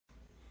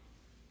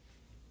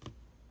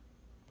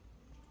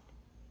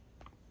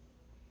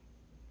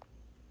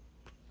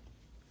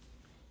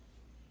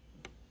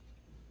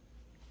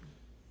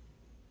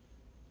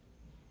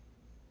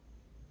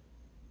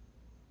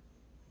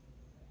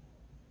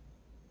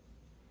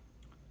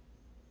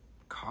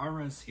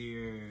Kara's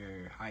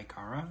here. Hi,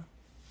 Kara.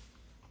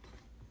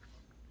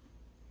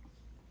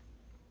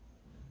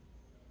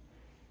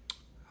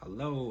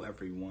 Hello,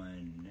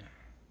 everyone.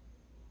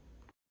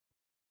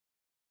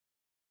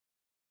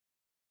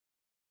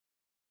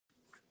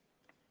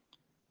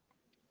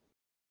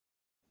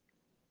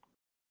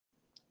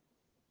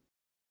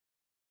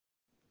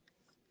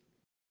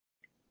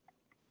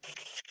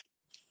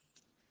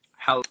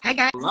 Hi,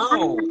 guys.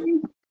 Hello.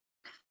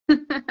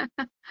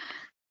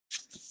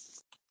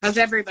 How's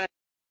everybody?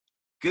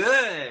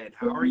 Good.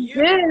 How are you?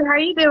 Good. How are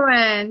you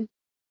doing?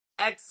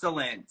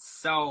 Excellent.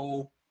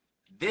 So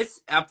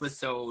this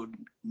episode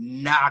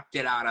knocked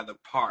it out of the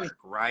park,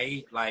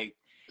 right? Like,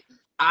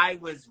 I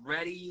was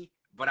ready,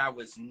 but I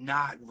was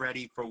not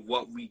ready for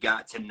what we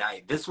got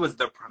tonight. This was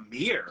the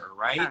premiere,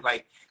 right? Yeah.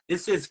 Like,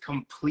 this is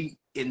complete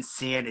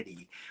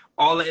insanity.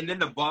 And then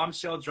the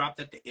bombshell dropped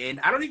at the end.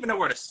 I don't even know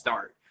where to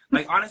start.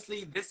 Like,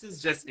 honestly, this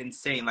is just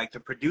insane. Like, the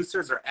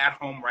producers are at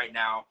home right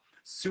now,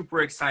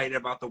 super excited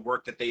about the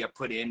work that they have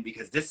put in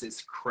because this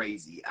is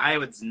crazy. I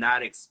was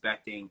not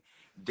expecting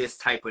this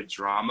type of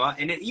drama.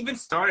 And it even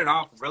started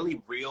off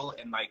really real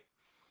and like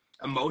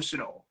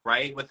emotional,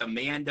 right? With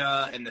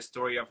Amanda and the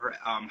story of her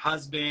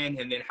husband,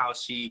 and then how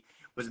she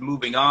was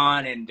moving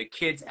on, and the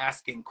kids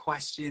asking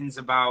questions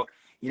about,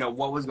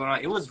 what was going on.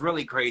 It was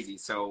really crazy.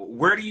 So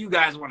where do you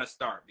guys want to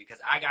start? Because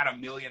I got a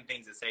million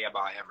things to say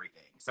about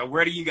everything. So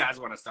where do you guys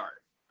want to start?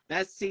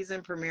 Best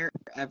season premiere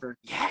ever.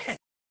 Yes.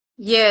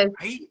 Yes.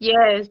 Right?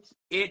 Yes.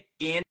 It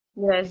ended,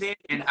 Yes.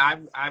 and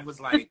I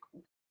was like,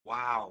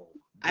 wow,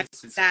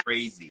 this is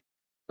crazy.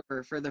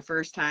 For the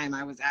first time,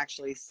 I was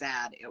actually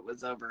sad it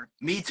was over.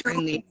 Me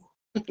too.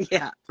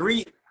 Yeah.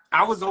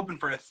 I was open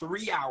for a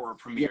 3-hour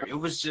premiere. Yeah. It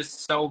was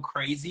just so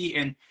crazy.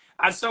 And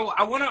I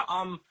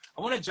want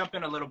to jump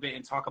in a little bit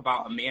and talk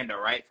about Amanda,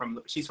 right?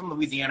 She's from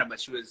Louisiana, but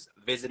she was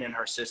visiting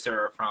her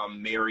sister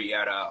from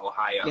Marietta,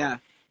 Ohio. Yeah.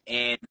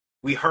 And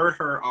we heard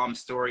her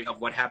story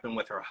of what happened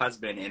with her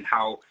husband and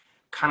how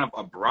kind of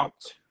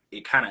abrupt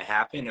it kind of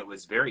happened. It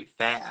was very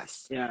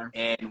fast. Yeah.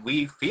 And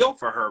we feel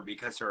for her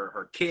because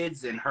her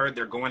kids and her,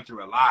 they're going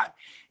through a lot.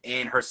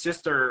 And her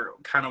sister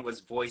kind of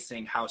was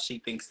voicing how she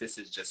thinks this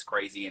is just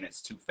crazy and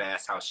it's too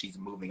fast, how she's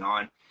moving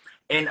on.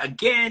 And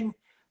again,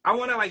 I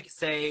want to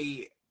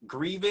say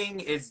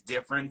grieving is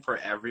different for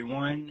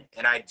everyone.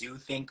 And I do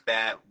think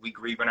that we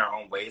grieve in our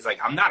own ways.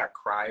 Like, I'm not a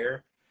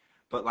crier,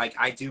 but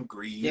I do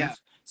grieve. Yeah.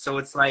 So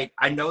it's I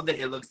know that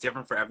it looks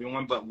different for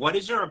everyone, but what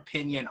is your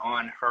opinion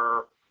on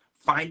her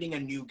finding a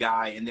new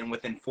guy, and then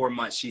within 4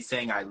 months she's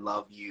saying I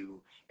love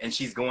you, and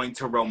she's going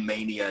to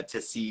Romania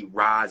to see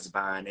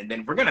Razvan, and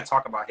then we're going to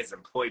talk about his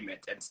employment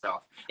and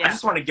stuff. Yeah. I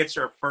just want to get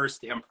your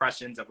first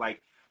impressions of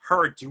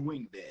her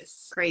doing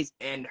this. Crazy.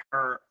 And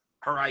her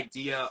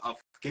idea of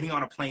getting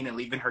on a plane and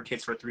leaving her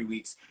kids for 3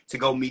 weeks to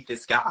go meet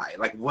this guy.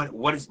 What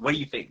do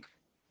you think?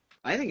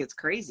 I think it's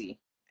crazy,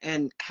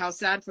 and how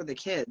sad for the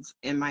kids,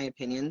 in my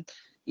opinion.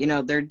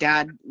 Their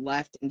dad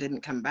left and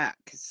didn't come back.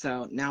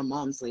 So now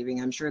mom's leaving.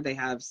 I'm sure they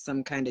have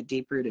some kind of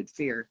deep-rooted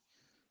fear.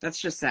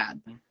 That's just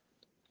sad.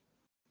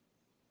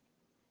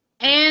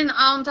 And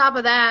on top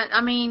of that,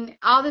 I mean,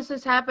 all this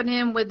is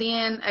happening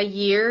within a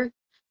year.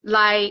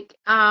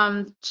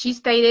 She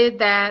stated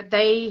that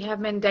they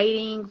have been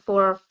dating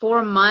for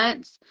 4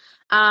 months.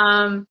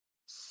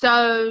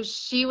 So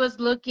she was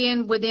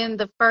looking within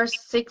the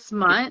first 6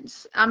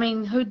 months. I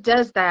mean, who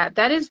does that?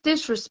 That is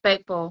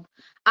disrespectful.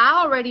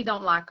 I already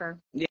don't like her.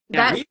 Yeah.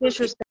 That's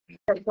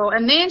disrespectful.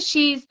 And then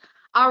she's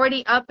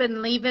already up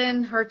and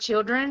leaving her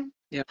children.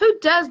 Yeah. Who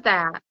does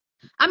that?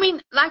 I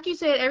mean, like you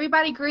said,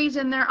 everybody grieves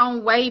in their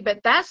own way,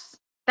 but that's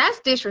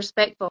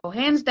disrespectful.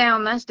 Hands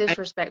down, that's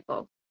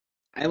disrespectful.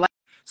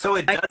 So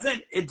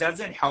it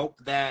doesn't help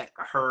that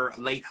her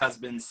late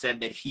husband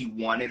said that he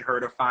wanted her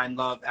to find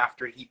love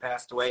after he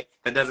passed away.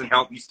 That doesn't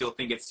help. You still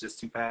think it's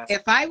just too fast?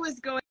 If I was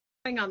going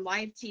on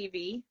live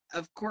TV,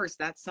 of course,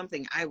 that's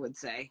something I would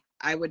say.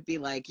 I would be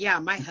like, yeah,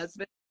 my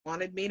husband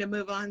wanted me to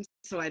move on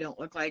so I don't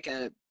look like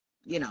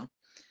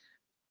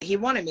he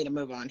wanted me to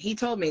move on. He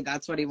told me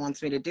that's what he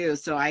wants me to do.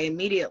 So I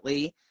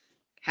immediately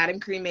had him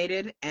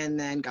cremated and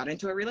then got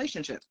into a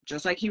relationship,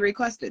 just like he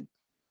requested.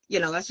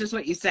 That's just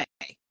what you say.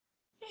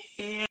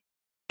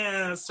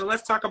 Yeah, so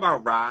let's talk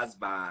about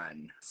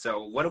Razvan.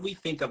 So what do we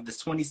think of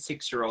this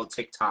 26-year-old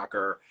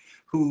TikToker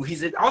who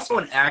he's also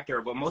an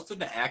actor, but most of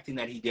the acting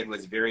that he did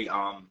was very,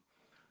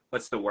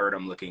 what's the word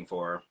I'm looking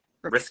for?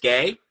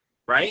 Risque,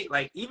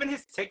 right? Even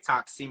his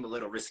TikToks seem a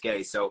little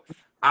risque. So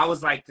I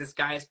was like, this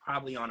guy is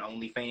probably on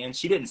OnlyFans.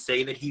 She didn't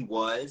say that he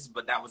was,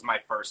 but that was my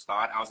first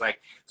thought. I was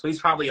like, so he's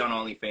probably on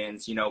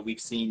OnlyFans. We've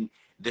seen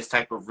this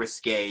type of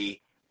risque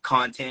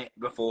content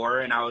before.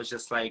 And I was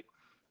just like,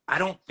 I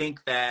don't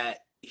think that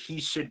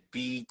he should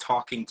be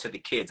talking to the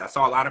kids. I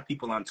saw a lot of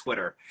people on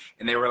Twitter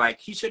and they were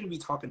like, he shouldn't be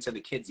talking to the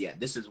kids yet.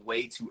 This is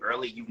way too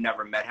early. You've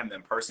never met him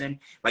in person.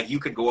 You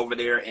could go over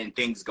there and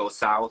things go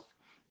south.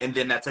 And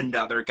then that's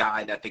another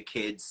guy that the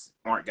kids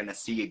aren't going to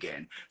see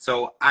again.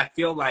 So I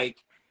feel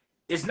like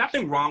there's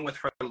nothing wrong with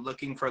her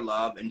looking for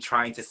love and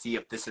trying to see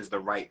if this is the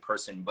right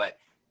person. But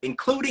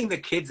including the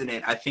kids in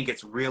it, I think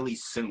it's really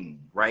soon,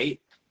 right?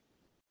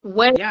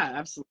 Way Yeah,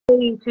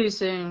 absolutely. too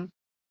soon.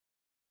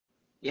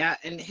 Yeah,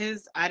 and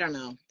I don't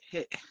know,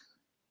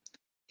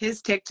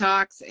 his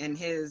TikToks and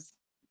his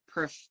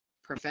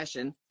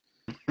profession,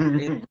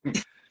 I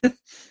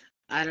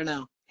don't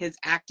know, his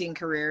acting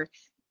career.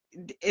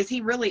 Is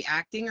he really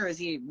acting or is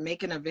he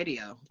making a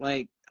video?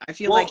 Like, I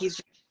feel like he's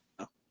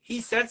just...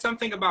 He said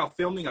something about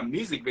filming a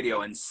music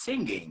video and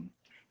singing,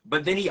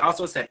 but then he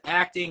also said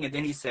acting, and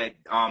then he said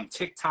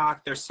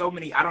TikTok. There's so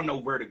many, I don't know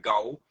where to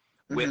go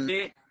with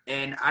it.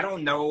 And I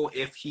don't know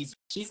if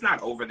she's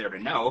not over there to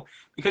know,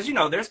 because, you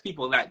know, there's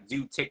people that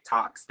do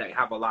TikToks that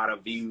have a lot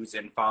of views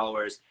and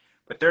followers,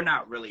 but they're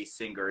not really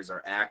singers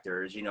or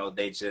actors. You know,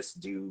 they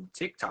just do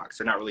TikToks.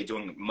 They're not really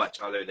doing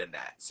much other than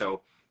that.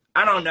 So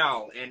I don't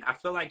know. And I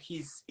feel like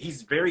he's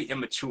very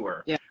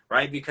immature,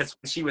 right? Because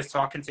when she was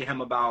talking to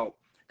him about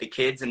the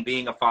kids and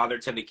being a father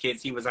to the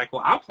kids, he was like,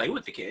 well, I'll play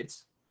with the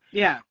kids.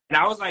 Yeah. And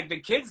I was like,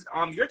 the kids,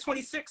 you're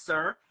 26,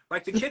 sir.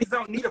 Like, the kids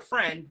don't need a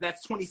friend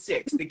that's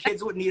 26. The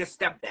kids would need a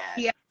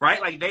stepdad, right?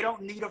 Like, they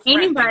don't need a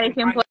friend. Anybody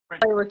can play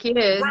with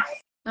kids.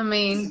 Right. I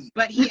mean,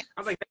 but I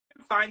was like, they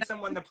can find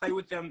someone to play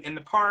with them in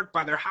the park,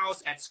 by their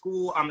house, at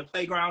school, on the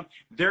playground.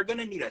 They're going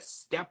to need a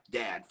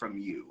stepdad from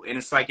you. And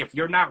it's like, if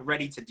you're not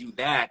ready to do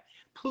that,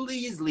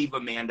 please leave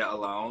Amanda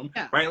alone,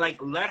 right?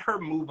 Like, let her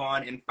move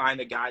on and find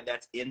a guy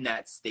that's in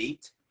that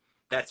state,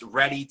 that's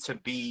ready to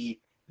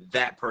be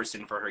that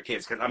person for her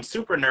kids. Because I'm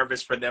super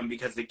nervous for them,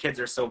 because the kids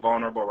are so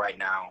vulnerable right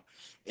now,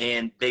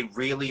 and they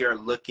really are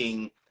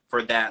looking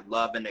for that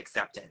love and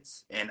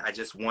acceptance. And I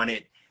just want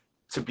it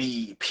to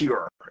be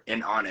pure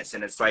and honest.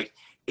 And it's like,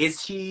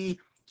 is he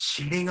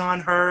cheating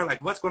on her?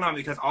 Like, what's going on?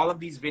 Because all of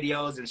these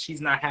videos, and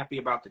she's not happy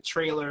about the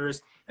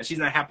trailers, and she's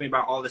not happy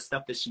about all the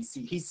stuff that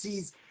he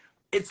sees.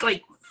 It's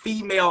like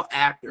female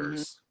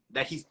actors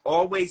that he's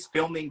always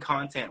filming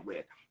content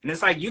with. And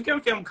it's like, you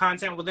can film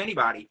content with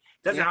anybody.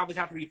 It doesn't always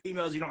have to be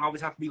females. You don't always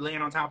have to be laying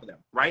on top of them,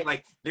 right?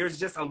 Like, there's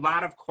just a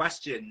lot of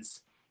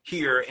questions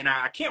here. And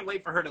I can't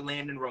wait for her to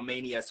land in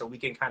Romania so we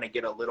can kind of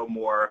get a little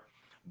more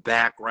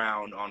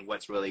background on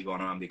what's really going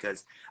on,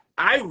 because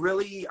I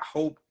really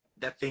hope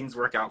that things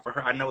work out for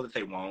her. I know that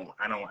they won't.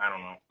 I don't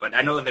know, but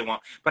I know that they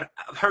won't. But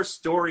her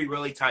story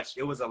really touched.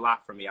 It was a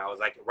lot for me. I was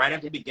like, right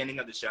at the beginning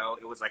of the show,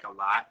 it was like a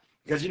lot,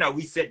 because, you know,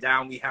 we sit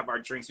down, we have our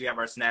drinks, we have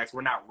our snacks.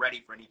 We're not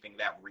ready for anything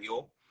that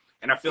real.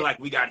 And I feel like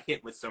we got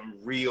hit with some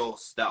real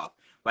stuff.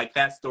 Like,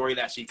 that story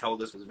that she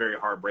told us was very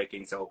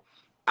heartbreaking. So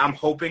I'm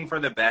hoping for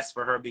the best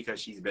for her,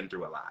 because she's been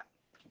through a lot.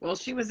 Well,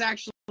 she was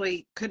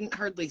actually couldn't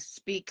hardly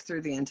speak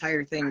through the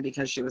entire thing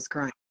because she was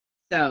crying.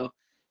 So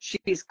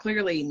she's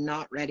clearly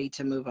not ready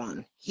to move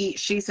on.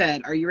 She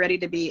said, "Are you ready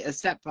to be a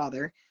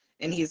stepfather?"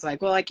 And he's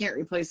like, "Well, I can't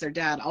replace their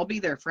dad. I'll be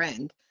their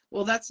friend."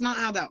 Well, that's not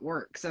how that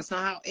works. That's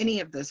not how any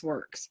of this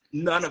works.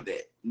 None of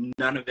it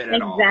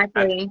at all.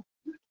 Exactly.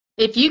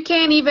 If you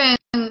can't even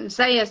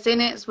say a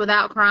sentence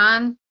without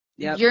crying,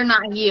 you're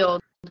not healed.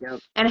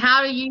 And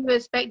how do you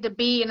expect to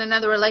be in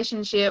another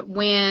relationship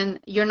when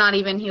you're not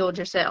even healed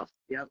yourself?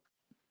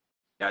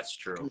 That's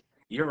true.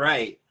 You're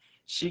right.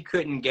 She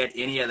couldn't get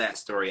any of that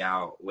story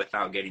out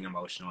without getting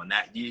emotional. And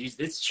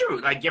it's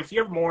true. Like, if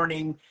you're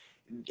mourning,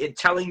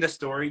 telling the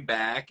story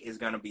back is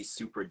going to be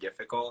super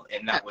difficult.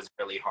 And that was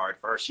really hard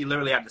for her. She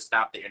literally had to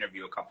stop the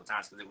interview a couple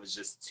times because it was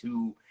just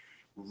too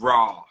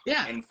raw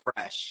and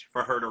fresh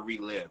for her to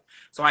relive.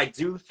 So I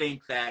do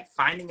think that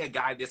finding a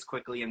guy this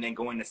quickly and then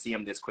going to see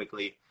him this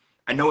quickly,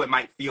 I know it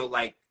might feel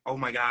like, oh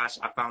my gosh,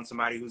 I found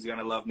somebody who's going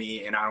to love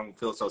me and I don't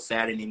feel so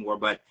sad anymore.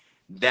 But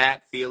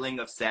that feeling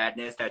of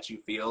sadness that you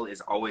feel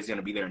is always going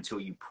to be there until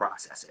you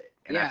process it.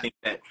 And I think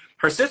that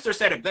her sister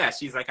said it best.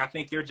 She's like, I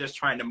think you're just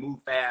trying to move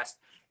fast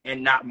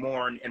and not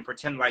mourn and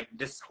pretend like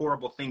this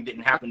horrible thing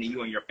didn't happen to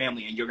you and your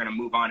family and you're going to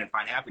move on and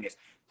find happiness.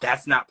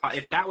 That's not,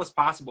 if that was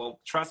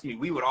possible, trust me,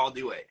 we would all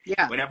do it.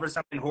 Whenever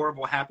something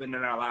horrible happened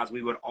in our lives,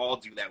 we would all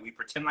do that. We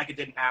pretend like it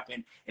didn't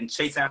happen and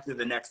chase after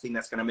the next thing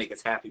that's going to make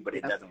us happy, but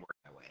it doesn't work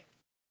that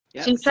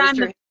way. She's trying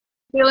to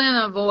fill in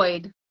a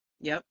void.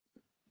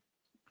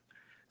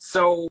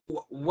 So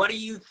what do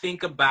you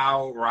think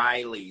about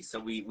Riley? So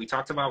we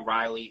talked about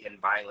Riley and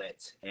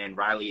Violet, and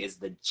Riley is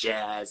the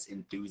jazz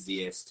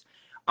enthusiast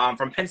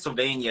from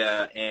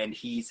Pennsylvania, and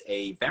he's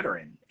a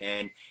veteran.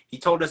 And he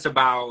told us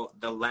about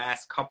the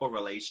last couple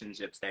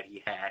relationships that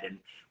he had. And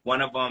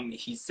one of them,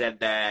 he said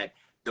that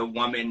the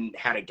woman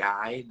had a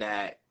guy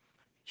that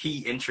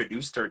he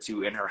introduced her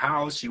to in her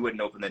house. She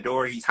wouldn't open the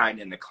door. He's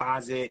hiding in the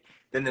closet.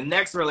 Then the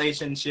next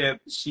relationship,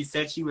 she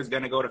said she was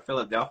going to go to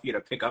Philadelphia to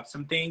pick up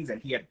some things.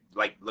 And he had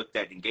like looked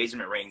at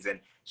engagement rings and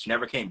she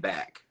never came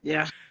back.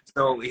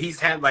 So he's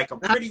had like a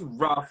pretty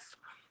rough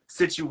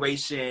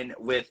situation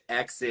with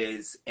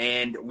exes.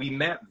 And we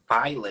met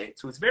Violet,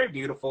 who was very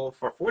beautiful.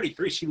 For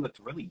 43, she looked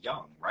really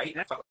young, right?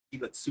 I felt like she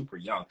looked super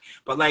young.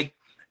 But like,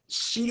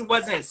 she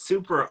wasn't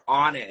super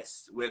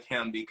honest with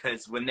him,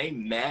 because when they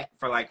met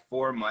for like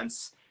 4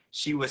 months,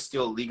 she was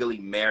still legally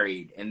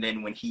married. And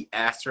then when he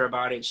asked her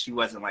about it, she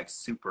wasn't like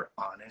super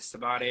honest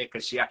about it.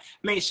 Because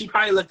she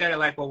probably looked at it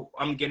like, well,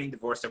 I'm getting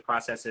divorced. The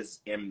process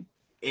is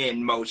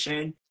in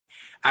motion,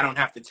 I don't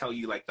have to tell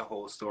you like the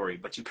whole story,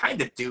 but you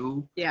kind of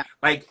do. Yeah.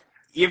 Like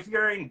if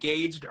you're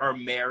engaged or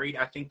married,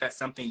 I think that's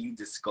something you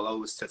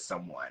disclose to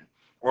someone.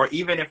 Or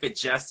even if it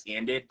just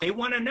ended, they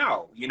want to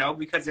know, you know,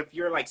 because if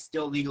you're like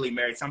still legally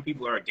married, some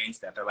people are against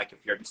that. They're like,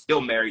 if you're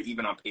still married,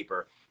 even on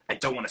paper, I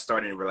don't want to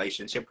start a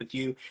relationship with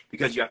you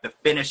because you have to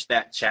finish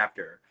that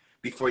chapter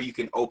before you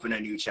can open a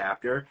new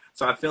chapter.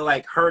 So I feel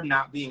like her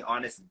not being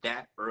honest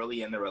that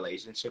early in the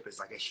relationship is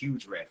like a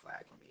huge red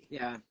flag for me.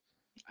 Yeah,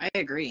 I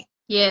agree.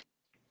 Yes,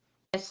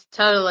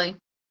 totally.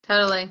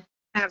 Totally.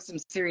 I have some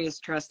serious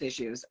trust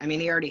issues. I mean,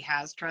 he already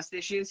has trust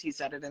issues. He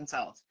said it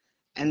himself.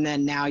 And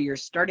then now you're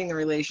starting the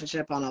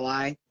relationship on a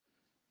lie.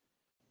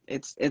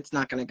 It's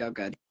not going to go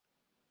good.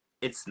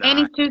 It's not. And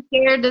he's too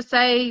scared to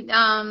say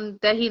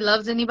that he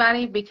loves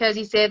anybody because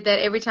he said that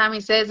every time he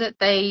says it,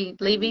 they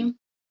leave him.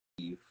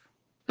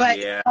 But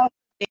yeah,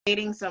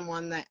 dating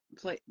someone that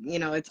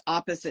it's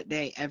opposite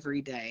day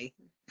every day.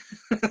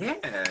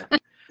 Yeah.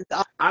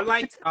 I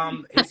liked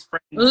his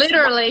friend.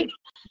 Literally.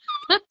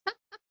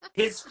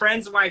 His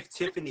friend's wife,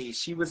 Tiffany,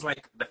 she was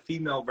like the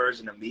female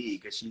version of me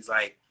because she's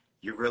like,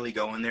 you're really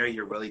going there?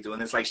 You're really doing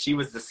this? Like, she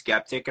was the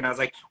skeptic. And I was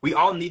like, we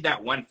all need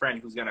that one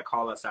friend who's going to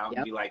call us out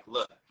and be like,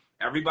 look,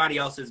 everybody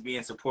else is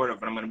being supportive,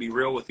 but I'm going to be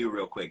real with you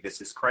real quick.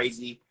 This is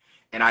crazy,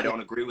 and I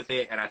don't agree with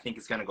it, and I think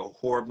it's going to go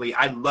horribly.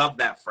 I love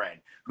that friend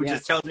who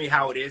just tells me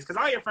how it is because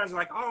all your friends are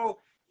like, oh,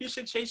 you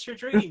should chase your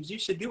dreams. You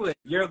should do it.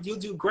 You'll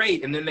do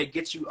great. And then they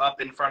get you up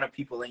in front of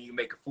people and you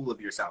make a fool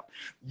of yourself.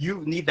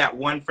 You need that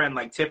one friend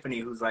like Tiffany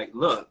who's like,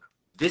 look,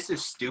 this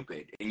is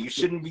stupid and you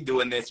shouldn't be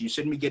doing this. You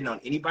shouldn't be getting on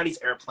anybody's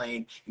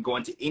airplane and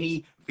going to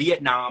any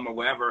Vietnam or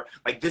wherever.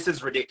 Like, this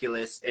is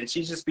ridiculous. And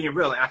she's just being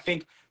real. And I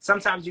think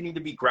sometimes you need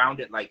to be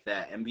grounded like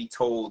that and be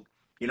told,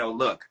 you know,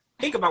 look,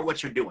 think about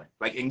what you're doing.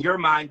 Like, in your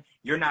mind,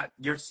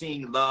 you're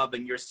seeing love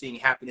and you're seeing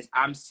happiness.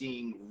 I'm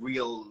seeing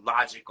real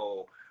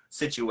logical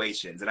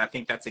situations, and I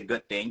think that's a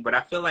good thing. But I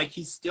feel like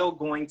he's still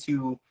going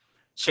to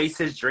chase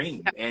his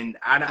dream, and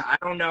I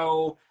don't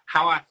know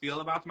how I feel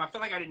about him. I feel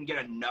like I didn't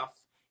get enough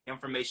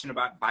information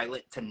about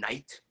Violet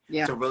tonight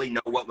to really know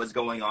what was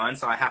going on,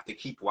 so I have to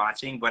keep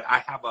watching. But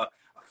I have a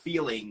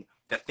feeling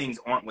that things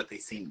aren't what they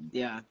seem.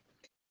 Yeah.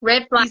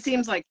 Red flag. He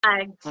seems like,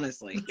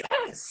 honestly,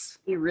 yes,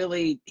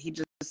 he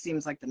just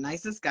seems like the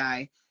nicest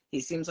guy. He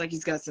seems like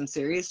he's got some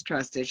serious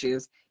trust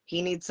issues.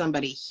 He needs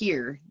somebody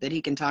here that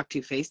he can talk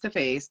to face,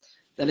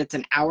 that it's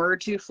an hour or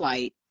two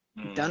flight.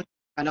 Done.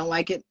 I don't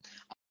like it.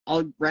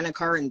 I'll rent a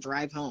car and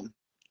drive home.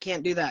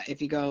 Can't do that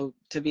if you go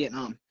to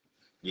Vietnam.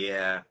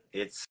 Yeah,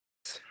 it's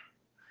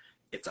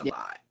a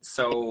lot.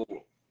 So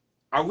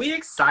are we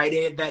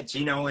excited that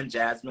Gino and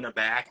Jasmine are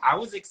back? I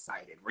was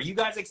excited. Were you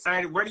guys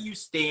excited? Where do you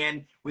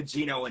stand with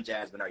Gino and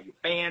Jasmine? Are you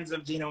fans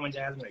of Gino and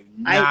Jasmine? Are you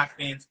not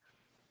fans?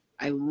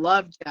 I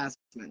love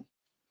Jasmine.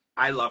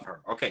 I love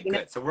her. Okay,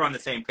 good. So we're on the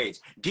same page.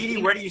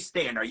 DeeDee, where do you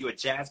stand? Are you a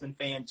Jasmine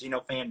fan, Gino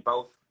fan,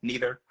 both?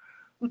 Neither?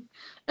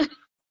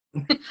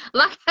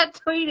 Like I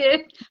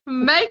tweeted,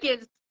 make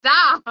it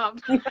stop.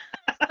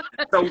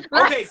 So,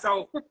 okay,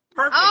 so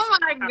perfect. Oh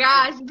my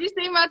gosh, did you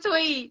see my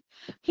tweet?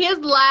 His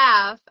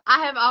laugh,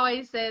 I have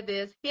always said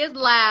this, his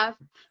laugh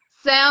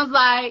sounds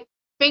like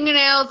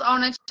fingernails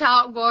on a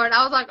chalkboard.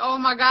 I was like, oh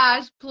my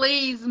gosh,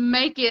 please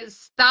make it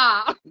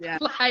stop. Yeah.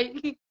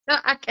 Like,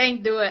 I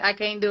can't do it. I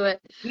can't do it.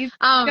 He's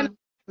gonna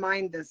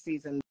mind this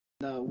season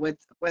though,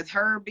 with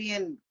her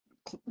being,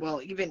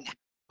 well, even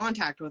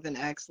contact with an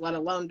ex, let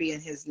alone being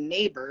his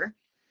neighbor.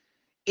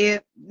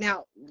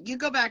 Now you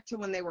go back to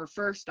when they were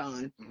first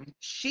on,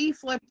 she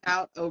flipped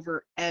out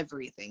over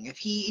everything. If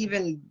he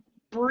even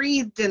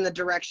breathed in the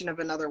direction of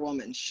another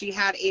woman, she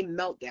had a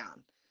meltdown.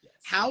 Yes.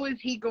 How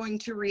is he going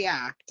to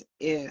react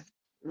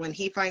when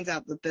he finds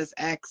out that this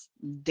ex,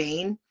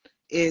 Dane,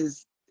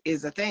 is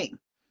a thing,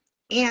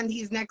 and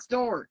he's next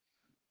door?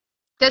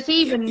 Does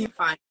he even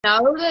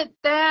know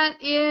that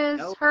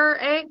is her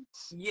ex?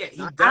 Yeah, he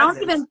doesn't. I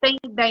don't even think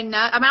they know.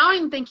 I mean, I don't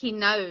even think he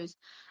knows.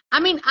 I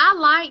mean, I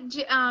like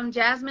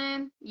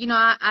Jasmine. You know,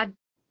 I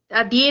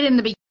did in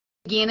the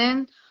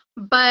beginning,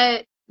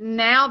 but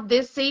now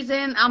this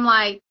season, I'm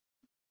like,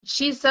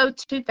 she's so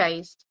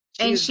two-faced,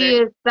 and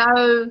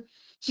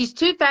she's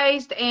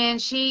two-faced,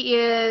 and she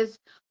is,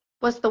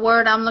 what's the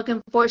word I'm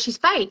looking for? She's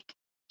fake.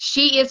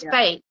 She is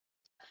fake,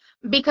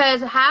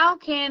 because how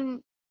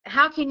can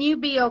you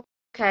be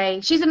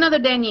okay? She's another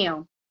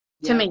Danielle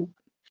to me.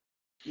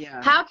 Yeah.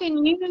 How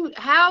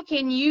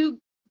can you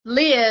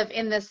live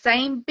in the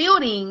same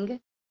building,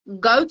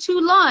 go to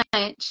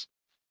lunch,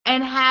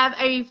 and have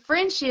a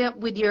friendship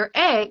with your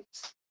ex?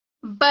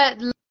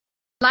 But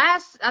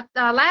last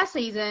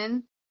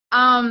season,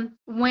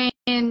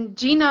 when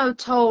Gino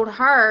told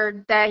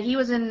her that he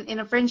was in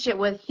a friendship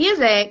with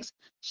his ex,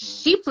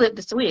 she flipped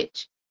the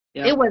switch.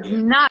 Yep. It was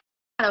not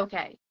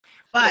okay.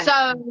 But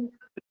so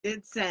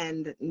did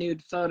send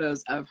nude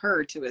photos of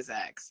her to his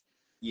ex.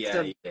 Yeah,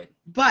 so, he did.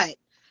 But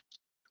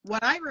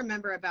what I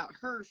remember about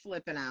her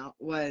flipping out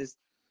was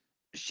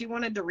she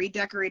wanted to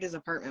redecorate his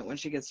apartment when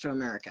she gets to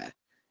America.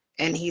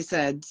 And he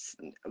said,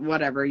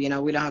 whatever, we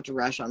don't have to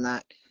rush on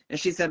that. And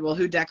she said, well,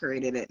 who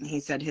decorated it? And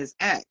he said his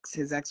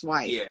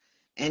ex-wife. Yeah.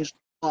 And she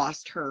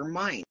lost her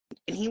mind.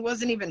 And he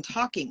wasn't even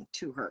talking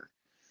to her.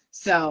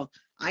 So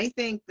I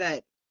think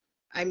that,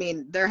 I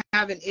mean, they're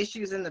having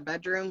issues in the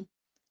bedroom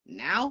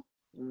now.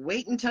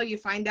 Wait until you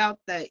find out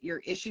that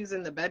your issues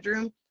in the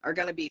bedroom are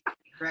going to be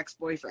your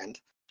ex-boyfriend.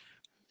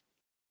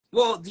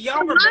 Well, do y'all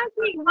remember?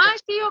 Why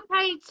is she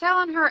okay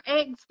telling her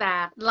ex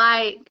that?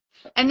 Like,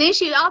 and then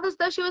all this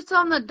stuff she was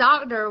telling the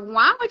doctor.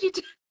 Why would you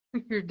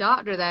tell your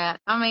doctor that?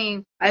 I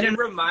mean, It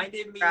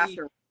reminded me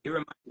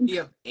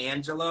of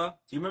Angela.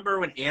 Do you remember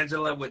when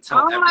Angela would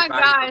tell everybody? Oh my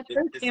gosh,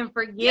 I can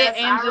forget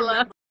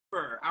Angela.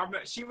 I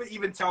remember. She would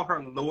even tell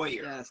her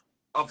lawyer. Yes.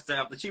 Of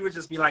stuff, but she would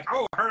just be like,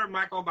 "Oh, her and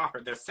Michael about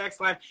their sex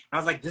life." And I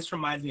was like, "This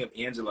reminds me of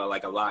Angela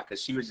like a lot," because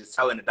she was just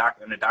telling the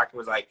doctor, and the doctor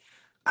was like,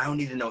 "I don't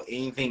need to know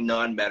anything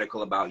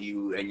non-medical about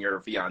you and your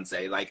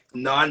fiance, like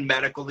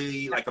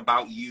non-medically, like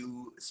about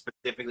you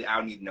specifically. I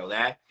don't need to know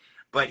that."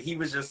 But he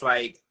was just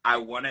like, "I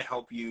want to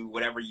help you,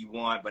 whatever you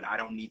want, but I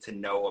don't need to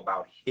know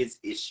about his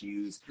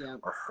issues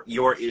or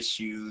your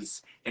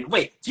issues." And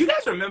wait, do you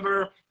guys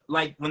remember?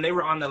 Like when they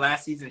were on the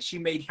last season, she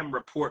made him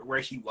report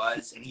where he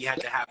was and he had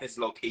to have his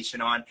location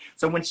on.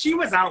 So when she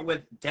was out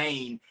with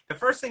Dane, the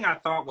first thing I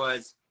thought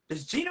was,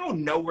 does Gino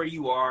know where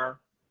you are?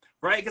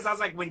 Right? Because I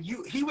was like,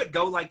 he would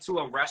go like to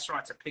a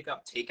restaurant to pick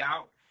up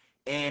takeout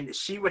and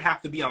she would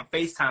have to be on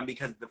FaceTime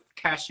because the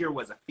cashier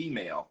was a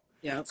female.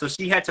 Yeah. So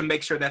she had to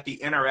make sure that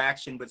the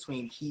interaction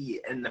between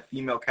he and the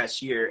female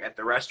cashier at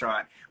the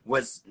restaurant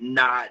was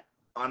not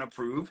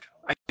unapproved,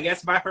 I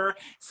guess, by her.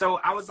 So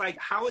I was like,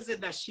 how is it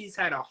that she's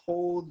had a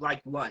whole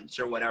like lunch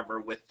or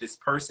whatever with this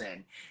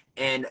person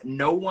and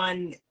no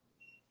one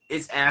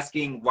is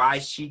asking why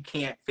she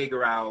can't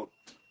figure out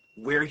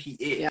where he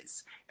is? Yeah.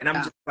 And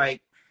I'm just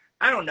like,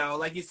 I don't know.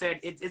 Like you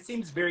said, it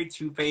seems very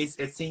two-faced.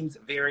 It seems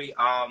very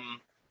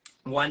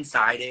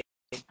one-sided.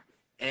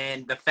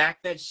 And the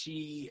fact that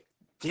she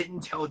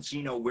didn't tell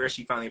Gino where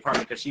she found the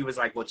apartment because she was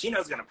like, well,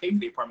 Gino's going to pay for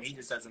the apartment. He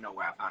just doesn't know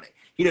where I found it.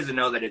 He doesn't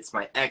know that it's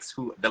my ex,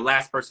 the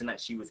last person that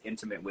she was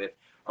intimate with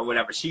or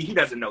whatever. He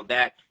doesn't know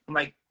that. I'm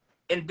like,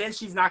 and then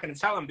she's not going to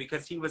tell him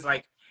because he was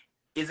like,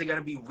 is it going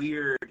to be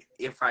weird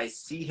if I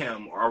see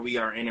him or we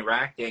are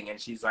interacting? And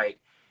she's like,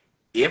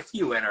 if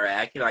you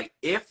interact, like,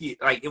 if you,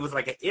 like, it was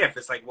like an if.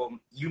 It's like, well,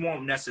 you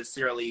won't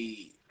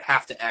necessarily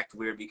have to act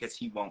weird because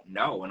he won't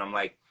know. And I'm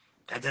like,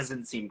 that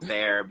doesn't seem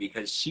fair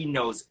because she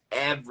knows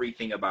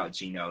everything about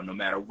Gino, no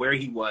matter where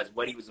he was,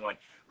 what he was doing,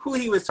 who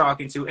he was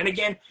talking to. And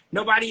again,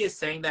 nobody is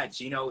saying that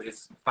Gino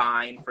is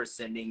fine for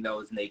sending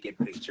those naked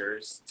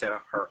pictures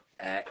to her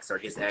ex or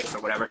his ex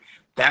or whatever.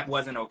 That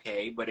wasn't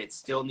okay, but it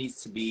still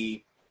needs to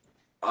be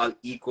an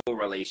equal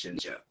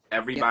relationship.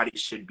 Everybody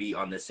should be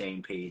on the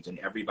same page and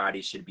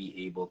everybody should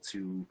be able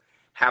to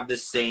have the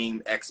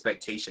same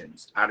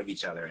expectations out of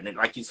each other. And then,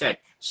 like you said,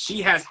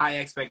 she has high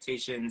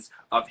expectations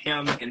of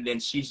him, and then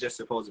she's just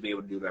supposed to be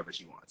able to do whatever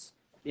she wants.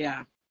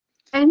 Yeah.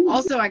 And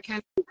also, I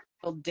kind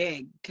of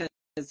dig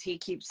because he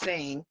keeps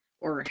saying,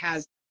 or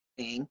has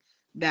saying,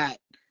 that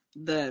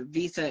the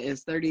visa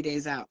is 30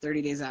 days out,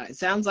 30 days out. It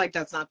sounds like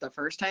that's not the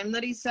first time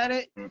that he said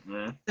it.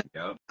 Mm-hmm.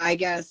 Yep. I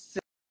guess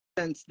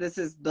since this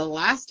is the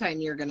last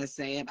time you're going to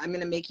say it, I'm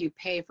going to make you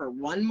pay for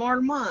one more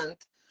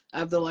month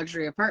of the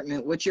luxury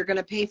apartment, which you're going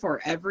to pay for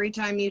every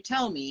time you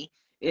tell me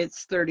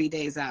it's 30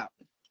 days out.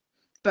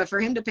 But for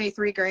him to pay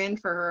 $3,000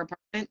 for her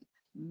apartment,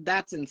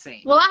 that's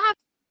insane. Well, I have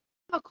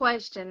a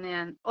question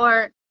then.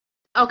 Or,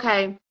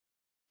 okay.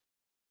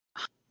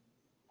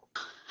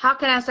 How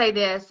can I say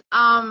this?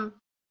 My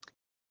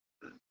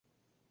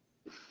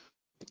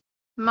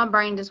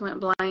brain just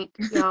went blank,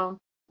 y'all.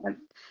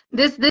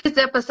 This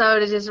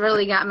episode has just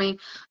really got me.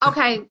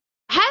 Okay.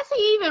 Has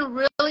he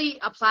even really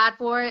applied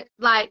for it?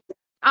 Like,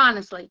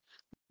 honestly,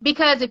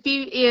 because if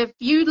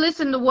you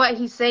listen to what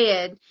he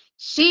said,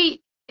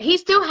 he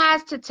still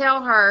has to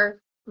tell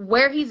her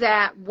where he's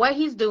at, what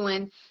he's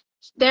doing.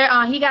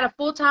 He got a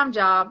full-time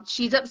job.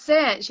 She's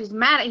upset. She's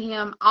mad at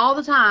him all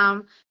the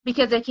time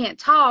because they can't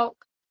talk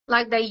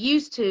like they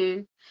used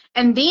to.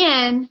 And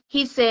then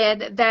he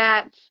said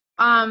that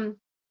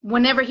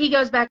whenever he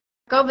goes back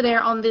over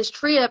there on this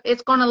trip,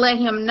 it's going to let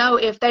him know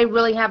if they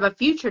really have a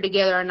future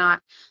together or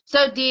not.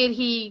 So did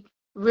he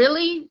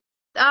really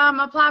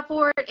apply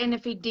for it? And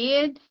if he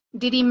did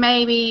he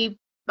maybe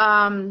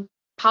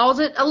pause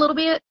it a little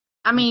bit?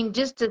 I mean,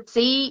 just to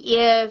see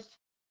if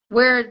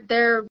where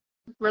their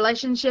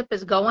relationship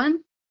is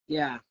going?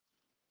 Yeah,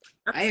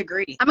 I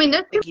agree. I mean,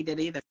 there's I think he did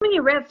either. Many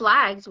red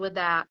flags with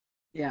that.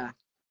 Yeah.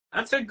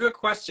 That's a good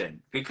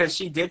question because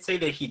she did say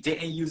that he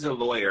didn't use a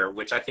lawyer,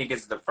 which I think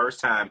is the first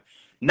time.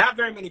 Not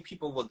very many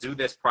people will do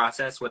this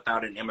process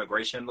without an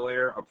immigration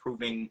lawyer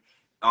approving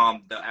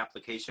the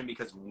application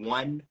because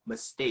one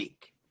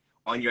mistake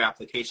on your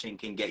application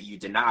can get you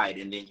denied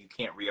and then you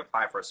can't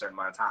reapply for a certain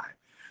amount of time.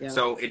 Yeah.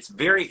 So it's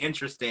very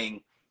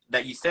interesting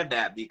that you said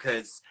that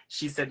because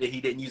she said that he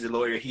didn't use a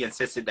lawyer. He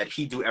insisted that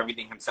he do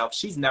everything himself.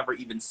 She's never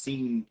even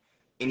seen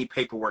any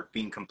paperwork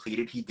being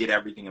completed. He did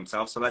everything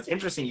himself. So that's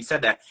interesting. You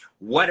said that.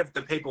 What if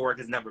the paperwork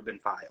has never been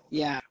filed?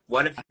 Yeah.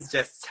 What if he's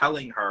just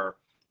telling her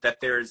that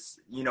there's,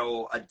 you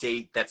know, a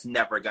date that's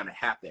never going to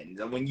happen.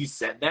 And when you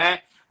said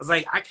that, I was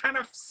like, I kind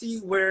of see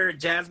where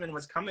Jasmine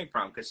was coming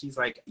from, because she's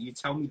like, you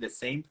tell me the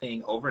same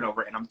thing over and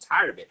over, and I'm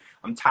tired of it.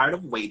 I'm tired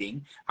of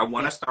waiting. I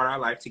want to start our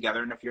life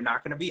together, and if you're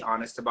not going to be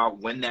honest about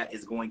when that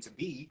is going to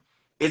be,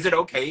 is it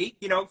okay,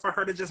 you know, for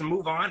her to just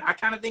move on? I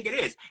kind of think it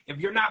is. If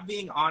you're not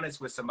being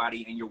honest with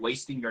somebody and you're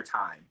wasting your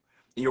time,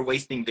 and you're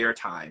wasting their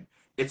time,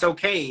 it's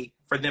okay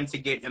for them to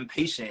get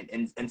impatient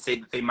and say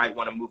that they might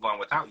want to move on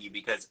without you,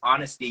 because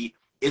honesty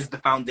is the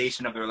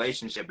foundation of the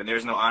relationship, and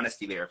there's no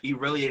honesty there. If he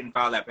really didn't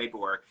file that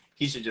paperwork,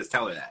 he should just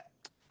tell her that.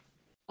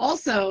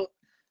 Also,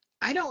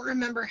 I don't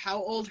remember how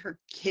old her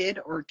kid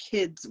or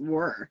kids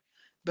were,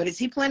 but is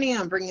he planning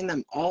on bringing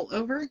them all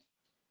over?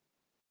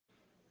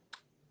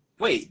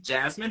 Wait,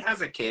 Jasmine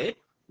has a kid?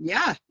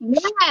 Yeah.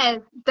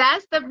 Yes,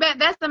 that's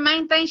the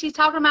main thing she's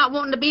talking about,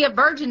 wanting to be a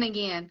virgin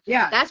again.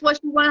 Yeah. That's what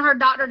she wanted her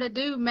doctor to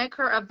do, make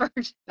her a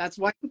virgin. That's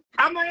what.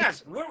 Oh my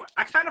gosh,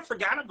 I kind of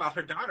forgot about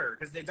her daughter,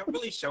 because they don't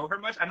really show her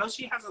much. I know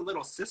she has a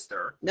little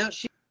sister. No,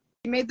 she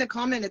made the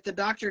comment at the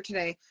doctor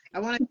today. I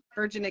want to be a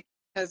virgin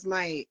because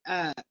my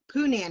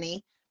poo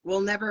nanny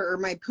will never, or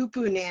my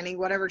poo-poo nanny,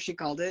 whatever she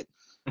called it,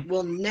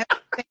 will never.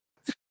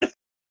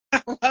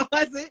 What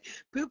was it?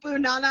 Poo-poo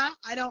nana?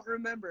 I don't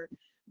remember.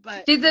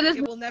 But she said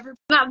it will never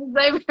not the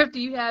same after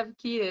you have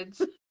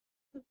kids.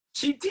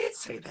 She did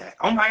say that.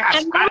 Oh my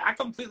gosh, I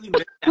completely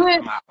missed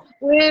that.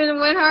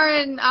 When her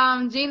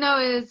and Gino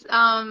is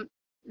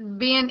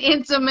being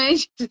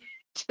intimate,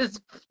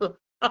 just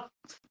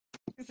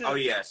oh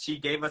yeah, she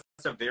gave us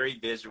a very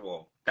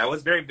visual. That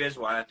was very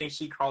visual. I think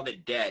she called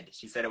it dead.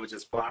 She said it was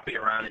just flopping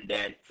around and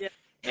dead. Yeah.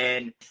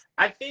 And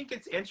I think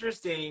it's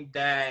interesting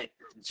that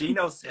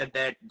Gino said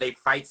that they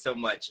fight so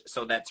much,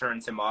 so that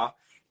turns him off.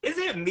 Is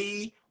it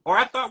me? Or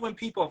I thought when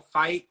people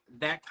fight,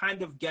 that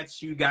kind of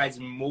gets you guys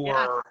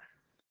more.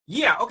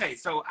 Yeah, okay.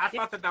 So I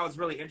thought that was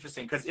really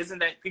interesting, because isn't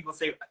that people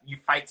say you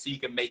fight so you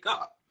can make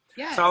up?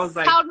 Yeah. So I was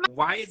like,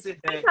 why is it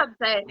that?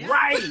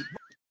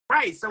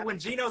 Right. So when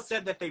Gino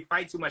said that they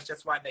fight too much,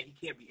 that's why that he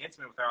can't be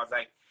intimate with her. I was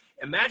like,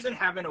 imagine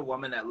having a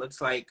woman that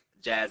looks like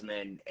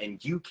Jasmine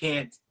and you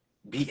can't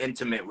be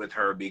intimate with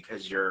her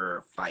because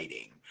you're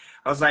fighting.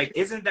 I was like,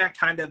 isn't that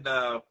kind of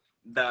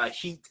the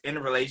heat in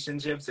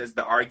relationships, is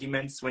the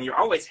arguments when you're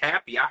always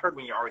happy? I heard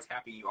when you're always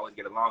happy, you always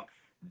get along.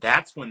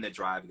 That's when the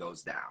drive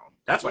goes down.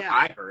 That's what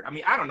I heard. I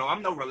mean, I don't know.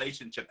 I'm no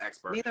relationship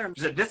expert.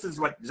 This is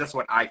just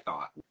what I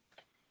thought.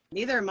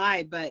 Neither am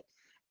I, but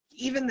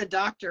even the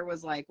doctor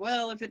was like,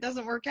 well, if it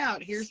doesn't work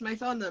out, here's my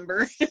phone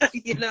number.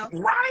 You know?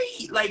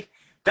 Right. Like,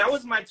 that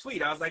was my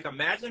tweet. I was like,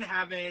 imagine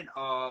having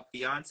a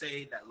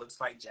fiance that looks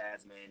like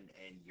Jasmine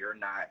and you're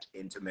not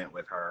intimate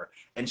with her.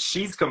 And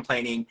she's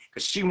complaining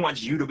because she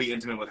wants you to be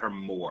intimate with her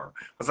more.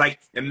 I was like,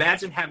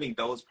 imagine having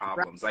those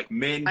problems. Like,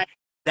 men,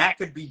 that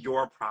could be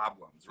your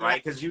problems,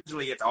 right? Because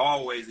usually it's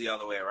always the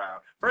other way around.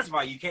 First of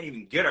all, you can't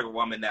even get a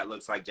woman that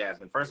looks like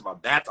Jasmine. First of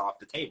all, that's off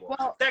the table.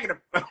 Well, second,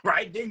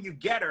 right? Then you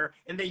get her,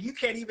 and then you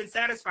can't even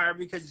satisfy her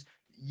because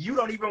you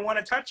don't even want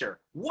to touch her.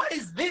 What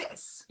is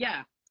this?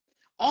 Yeah.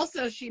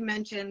 Also, she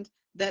mentioned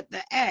that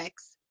the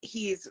ex,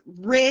 he's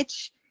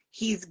rich,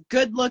 he's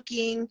good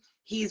looking,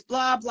 he's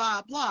blah,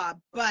 blah, blah,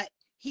 but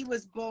he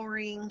was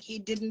boring. He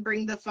didn't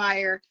bring the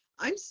fire.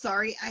 I'm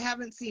sorry. I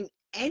haven't seen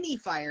any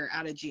fire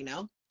out of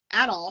Gino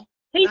at all.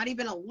 Not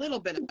even a little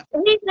bit of it.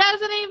 He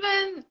doesn't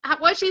even,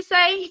 what'd she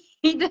say?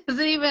 He doesn't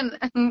even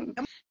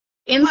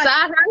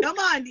inside her. Come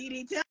on,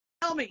 DeeDee,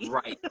 tell me.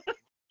 Right.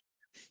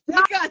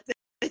 You got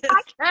this.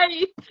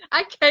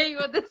 I can't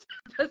even with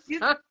this.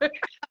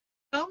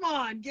 Come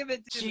on, give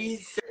it to me.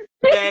 She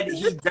said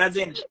he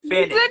doesn't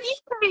finish.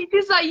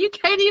 She's like, you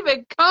can't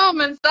even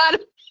come inside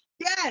of.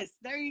 Yes,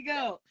 there you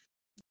go.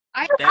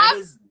 I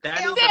tried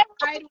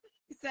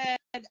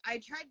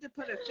to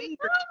put a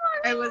finger.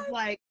 I was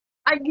like,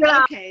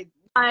 okay,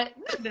 I'm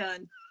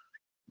done.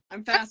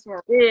 I'm fast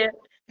forward. Yeah,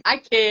 I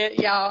can't,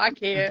 y'all. I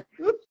can't.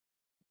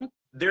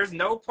 There's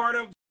no part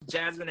of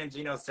Jasmine and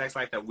Gino's sex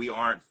life that we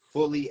aren't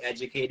fully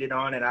educated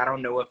on, and I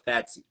don't know if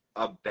that's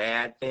a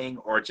bad thing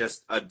or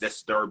just a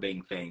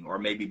disturbing thing, or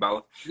maybe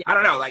both. Yeah. I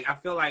don't know. Like, I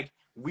feel like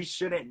we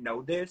shouldn't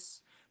know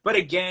this, but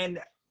again,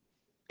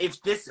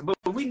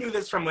 but we knew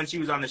this from when she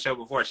was on the show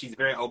before. She's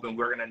very open.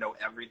 We're gonna know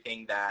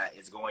everything that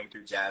is going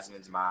through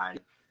Jasmine's mind.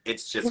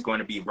 It's just going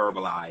to be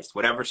verbalized,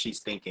 whatever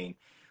she's thinking.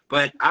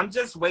 But I'm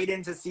just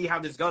waiting to see how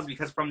this goes,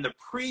 because from the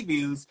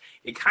previews,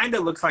 it kind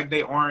of looks like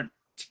they aren't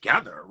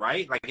together,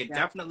 right? Like, it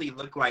definitely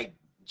looked like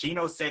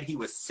Gino said he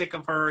was sick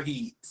of her.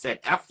 He said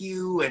F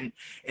you, and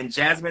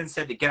Jasmine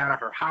said to get out of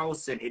her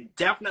house, and it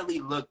definitely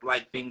looked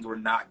like things were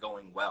not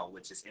going well,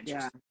 which is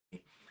interesting.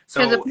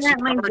 Because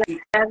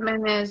apparently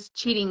Jasmine is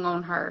cheating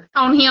on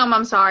him,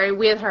 I'm sorry,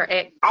 with her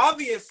ex.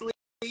 Obviously,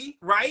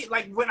 right?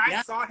 Like, when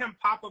I saw him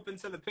pop up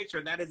into the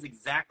picture, that is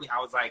exactly, I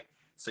was like,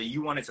 so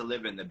you wanted to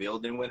live in the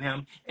building with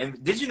him?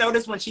 And did you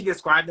notice when she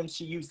described him,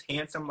 she used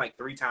handsome like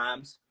 3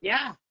 times?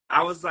 Yeah.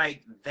 I was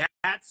like, that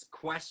that's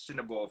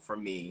questionable for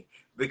me,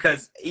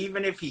 because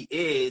even if he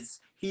is,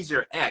 he's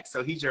your ex.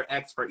 So he's your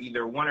ex for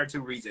either one or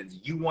two reasons.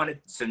 You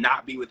wanted to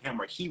not be with him,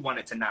 or he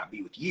wanted to not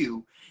be with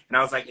you. And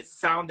I was like, it's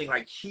sounding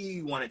like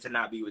he wanted to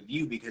not be with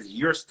you because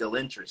you're still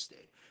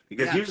interested.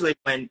 Because usually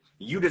when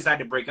you decide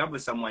to break up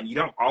with someone, you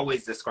don't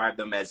always describe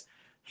them as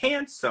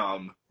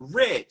handsome,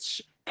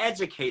 rich,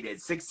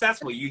 educated,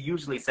 successful. You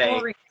usually say,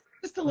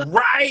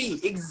 right,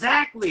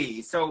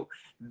 exactly. So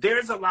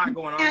there's a lot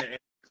going on there.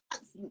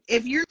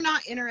 If you're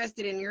not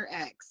interested in your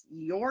ex,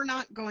 you're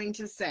not going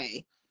to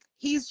say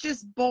he's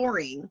just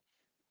boring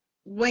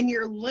when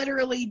you're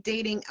literally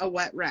dating a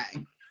wet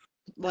rag.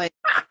 Like,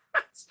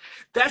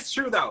 that's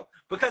true though,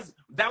 because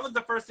that was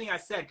the first thing I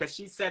said, because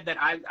she said that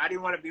I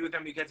didn't want to be with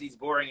him because he's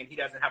boring and he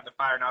doesn't have the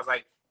fire, and I was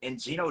like, and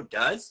Gino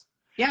does?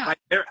 Yeah. Like,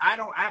 I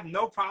have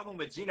no problem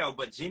with Gino,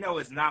 but Gino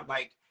is not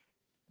like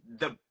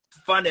the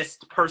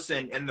funnest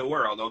person in the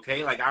world,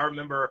 okay? Like, I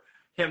remember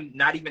him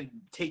not even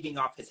taking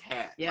off his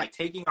hat. Yeah. Like,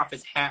 taking off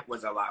his hat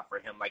was a lot for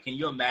him. Like, can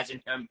you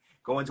imagine him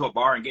going to a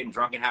bar and getting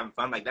drunk and having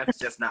fun? Like, that's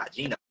just not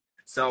Gino.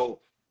 So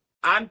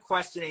I'm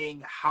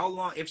questioning how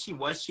long, if she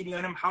was cheating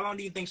on him, how long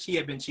do you think she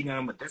had been cheating on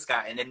him with this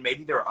guy? And then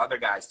maybe there are other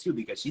guys too,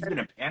 because she's been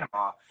in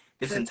Panama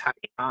this entire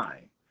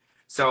time.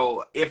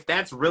 So if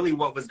that's really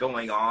what was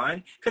going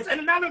on, and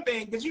another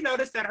thing, did you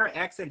notice that her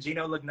ex and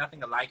Gino look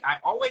nothing alike? I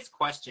always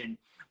question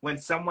when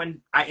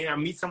I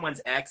meet someone's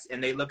ex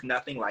and they look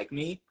nothing like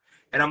me.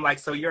 And I'm like,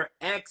 so your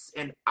ex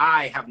and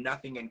I have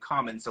nothing in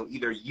common. So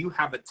either you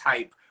have a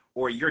type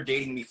or you're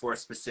dating me for a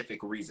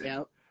specific reason.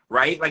 Yep.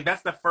 Right? Like,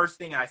 that's the first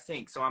thing I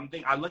think. So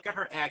I look at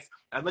her ex,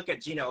 I look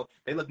at Gino,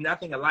 they look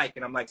nothing alike.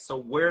 And I'm like, so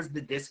where's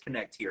the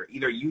disconnect here?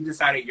 Either you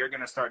decided you're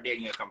going to start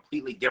dating a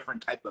completely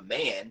different type of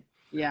man,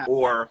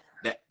 or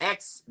the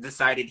ex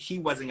decided he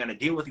wasn't going to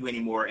deal with you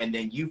anymore, and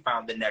then you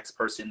found the next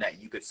person that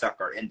you could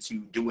sucker into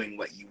doing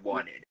what you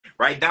wanted.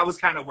 Right? That was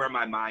kind of where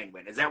my mind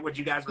went. Is that what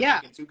you guys were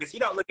thinking too? Because he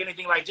don't look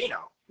anything like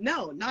Gino.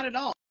 No, not at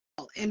all.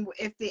 And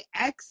if the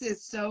ex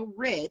is so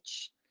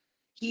rich,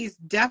 he's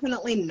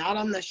definitely not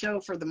on the show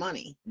for the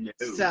money. No.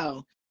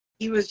 So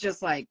he was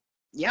just like,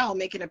 yeah, I'll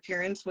make an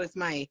appearance with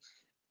my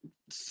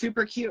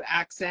super cute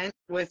accent,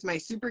 with my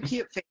super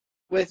cute face,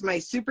 with my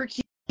super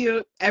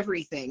cute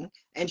everything.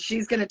 And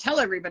she's going to tell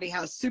everybody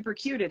how super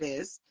cute it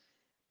is,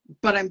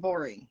 but I'm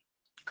boring.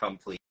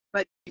 Completely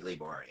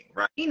boring.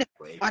 Right.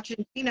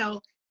 Watching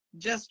Gino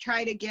just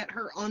try to get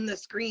her on the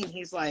screen.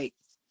 He's like,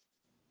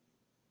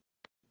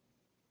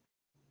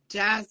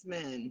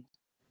 Jasmine.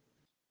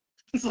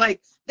 It's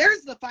like,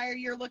 there's the fire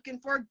you're looking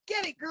for.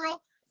 Get it,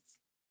 girl.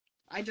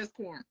 I just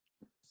can't.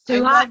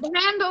 Too hot to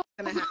handle.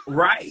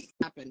 Right.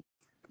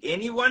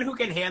 Anyone who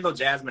can handle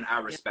Jasmine, I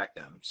respect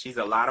them. She's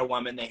a lot of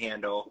woman to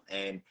handle,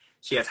 and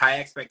she has high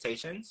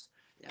expectations,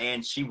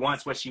 and she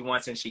wants what she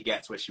wants, and she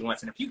gets what she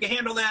wants. And if you can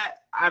handle that,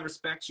 I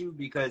respect you,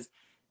 because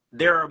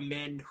there are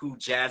men who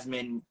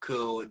Jasmine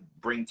could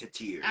bring to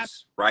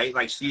tears, right?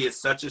 Like, she is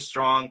such a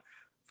strong,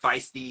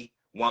 feisty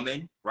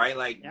woman, right?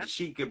 Like,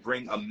 she could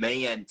bring a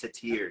man to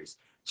tears.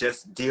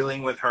 Just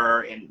dealing with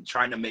her and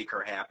trying to make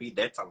her happy,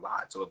 that's a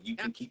lot. So if you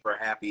can keep her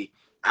happy,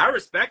 I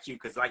respect you,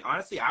 because, like,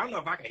 honestly, I don't know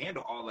if I can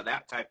handle all of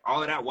that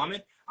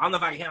woman. I don't know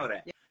if I can handle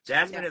that.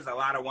 Jasmine is a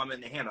lot of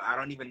woman to handle. I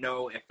don't even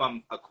know if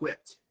I'm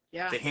equipped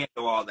to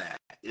handle all that.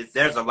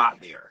 There's a lot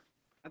there.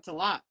 That's a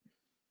lot.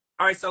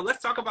 All right, so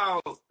let's talk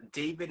about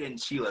David and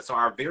Sheila. So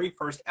our very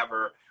first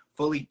ever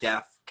fully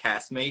deaf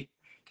cast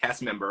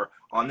member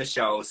on the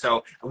show.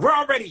 So we're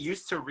already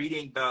used to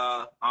reading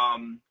the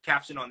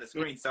caption on the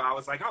screen. So I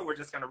was like, oh, we're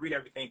just going to read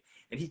everything.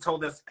 And he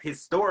told us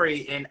his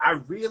story, and I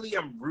really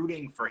am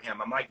rooting for him.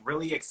 I'm like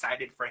really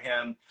excited for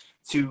him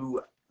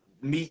to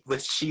meet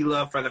with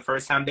Sheila for the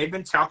first time. They've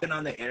been talking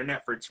on the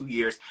internet for 2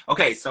 years.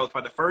 Okay, so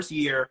for the first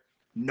year,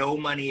 no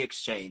money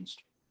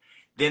exchanged.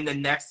 Then the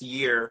next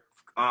year,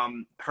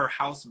 her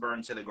house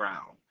burned to the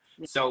ground.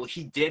 So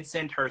he did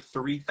send her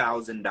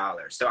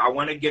 $3,000. So I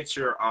want to get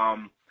your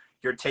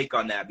take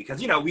on that, because,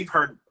 you know, we've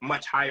heard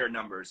much higher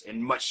numbers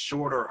in much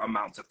shorter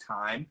amounts of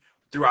time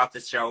throughout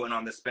the show and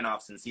on the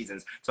spinoffs and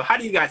seasons. So how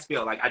do you guys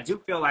feel? Like, I do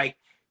feel like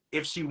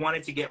if she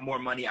wanted to get more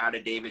money out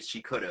of David,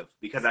 she could have,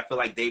 because I feel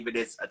like David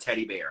is a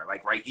teddy bear.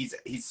 Like, right, he's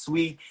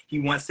sweet. He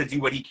wants to do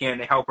what he can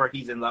to help her.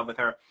 He's in love with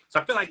her. So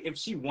I feel like if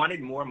she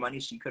wanted more money,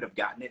 she could have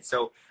gotten it.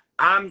 So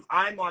I'm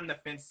on the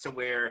fence to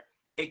where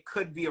it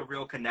could be a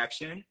real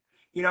connection.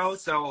 You know,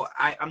 so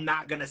I'm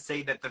not going to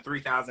say that the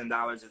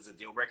 $3,000 is a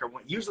deal breaker.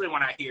 Usually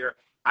when I hear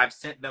I've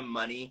sent them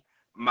money,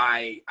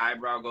 my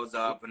eyebrow goes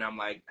up and I'm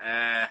like,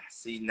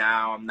 see,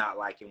 now I'm not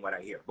liking what I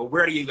hear. But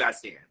where do you guys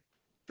stand?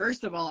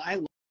 First of all,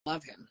 I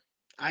love him.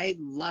 I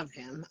love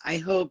him.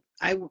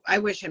 I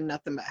wish him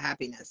nothing but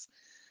happiness.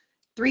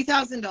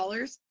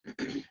 $3,000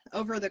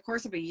 over the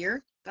course of a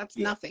year, that's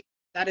nothing.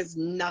 That is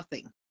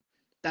nothing.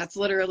 That's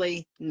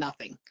literally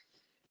nothing.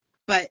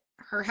 But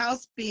her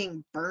house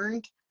being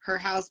burned, her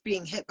house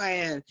being hit by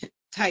a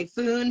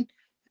typhoon,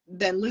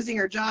 then losing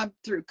her job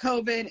through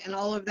COVID and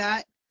all of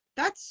that,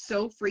 that's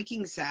so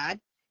freaking sad.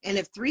 And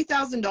if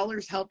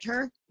 $3,000 helped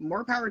her,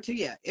 more power to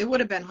you. It would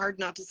have been hard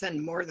not to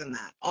send more than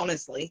that,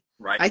 honestly.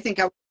 Right. I think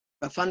I would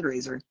have a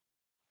fundraiser.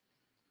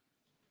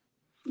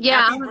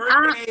 Yeah, Happy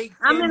birthday,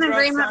 I'm in Kendra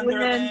agreement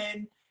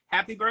Sunderland.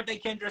 Happy birthday,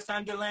 Kendra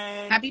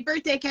Sunderland. Happy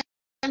birthday,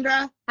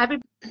 Kendra. Happy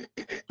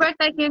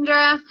birthday,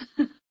 Kendra.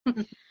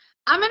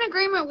 I'm in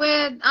agreement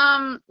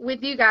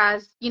with you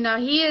guys. You know,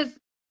 he is,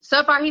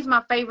 so far, he's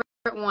my favorite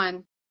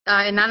one.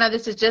 And I know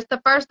this is just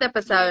the first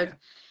episode.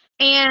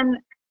 Yeah. And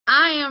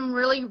I am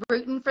really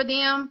rooting for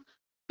them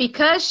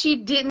because she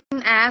didn't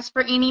ask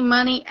for any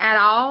money at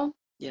all.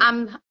 Yeah.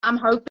 I'm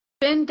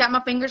hoping, got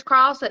my fingers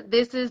crossed, that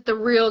this is the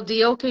real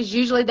deal, because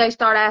usually they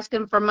start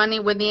asking for money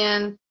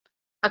within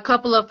a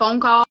couple of phone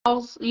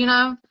calls, you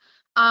know.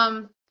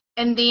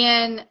 And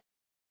then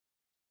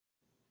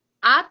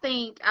I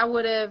think I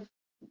would have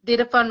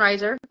did a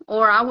fundraiser,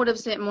 or I would have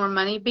sent more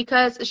money,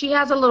 because she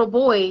has a little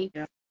boy.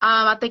 Yeah.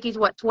 I think he's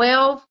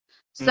 12.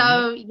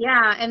 So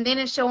yeah, and then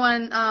it's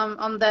showing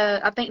on the,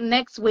 I think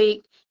next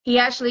week, he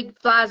actually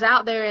flies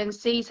out there and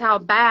sees how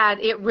bad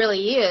it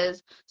really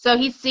is. So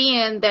he's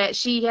seeing that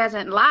she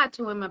hasn't lied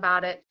to him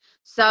about it.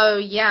 So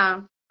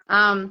yeah,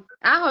 I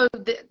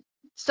hope that,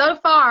 so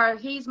far,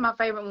 he's my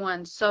favorite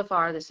one so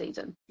far this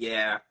season.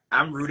 Yeah,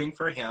 I'm rooting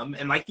for him.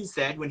 And like you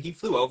said, when he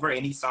flew over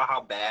and he saw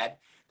how bad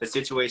the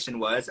situation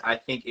was, I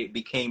think it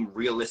became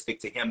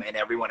realistic to him and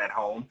everyone at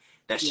home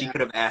that she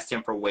could have asked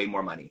him for way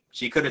more money.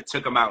 She could have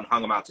took him out and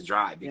hung him out to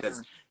dry,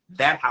 because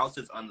that house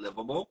is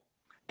unlivable.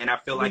 And I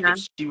feel like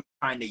if she was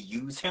trying to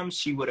use him,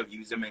 she would have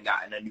used him and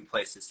gotten a new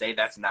place to stay.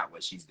 That's not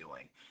what she's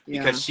doing,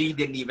 because she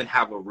didn't even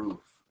have a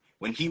roof.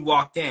 When he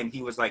walked in,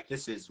 he was like,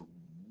 this is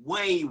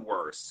way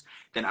worse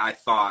than I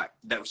thought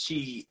that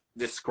she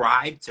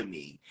described to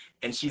me.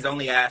 And she's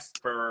only asked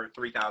for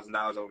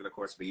 $3,000 over the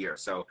course of a year.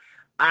 So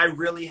I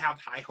really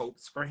have high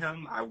hopes for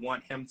him. I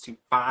want him to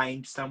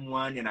find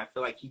someone, and I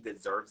feel like he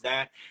deserves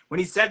that. When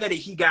he said that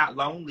he got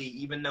lonely,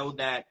 even though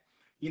that,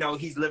 you know,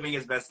 he's living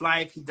his best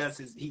life, he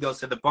goes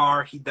to the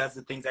bar, he does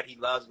the things that he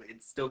loves, but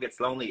it still gets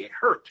lonely. It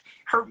hurt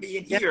me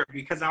in here,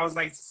 because I was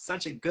like,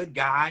 such a good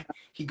guy.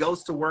 He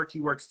goes to work,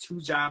 he works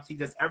 2 jobs, he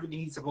does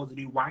everything he's supposed to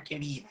do. Why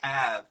can't he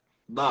have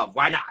love?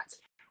 Why not?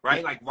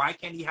 Right? Like, why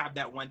can't he have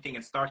that one thing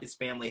and start his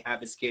family, have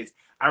his kids?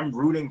 I'm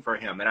rooting for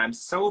him, and I'm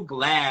so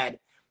glad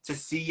to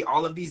see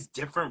all of these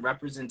different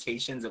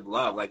representations of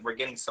love. Like, we're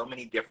getting so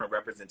many different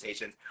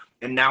representations,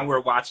 and now we're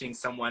watching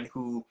someone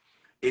who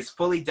is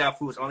fully deaf,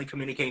 who is only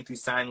communicating through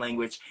sign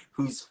language,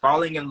 who's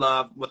falling in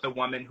love with a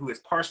woman who is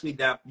partially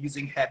deaf,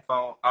 using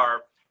headphones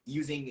or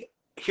using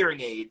hearing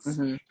aids,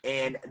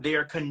 and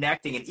they're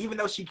connecting. And even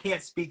though she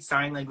can't speak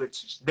sign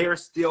language, they're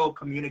still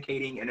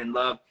communicating and in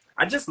love.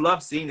 I just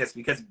love seeing this,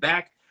 because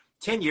back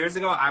 10 years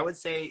ago, I would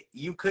say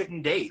you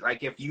couldn't date.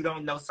 Like, if you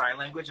don't know sign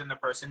language and the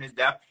person is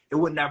deaf, it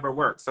would never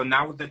work. So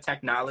now with the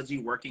technology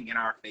working in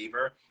our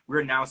favor,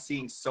 we're now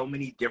seeing so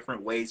many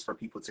different ways for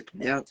people to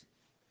connect. Yep.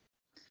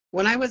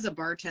 When I was a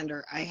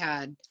bartender, I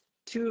had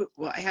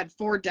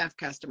 4 deaf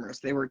customers.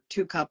 They were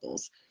 2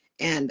 couples,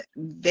 and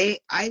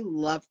I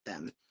loved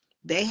them.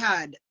 They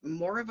had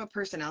more of a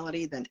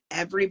personality than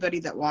everybody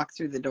that walked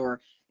through the door,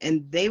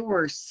 and they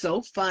were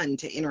so fun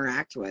to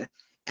interact with.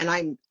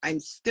 And I'm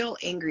still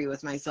angry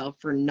with myself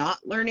for not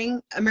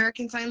learning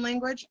American Sign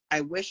Language.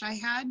 I wish I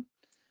had.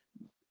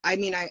 I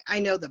mean, I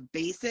know the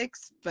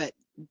basics, but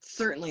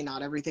certainly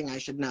not everything I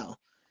should know.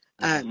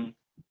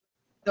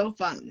 So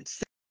fun.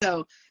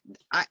 So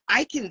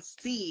I can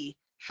see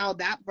how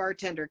that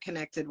bartender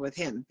connected with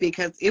him,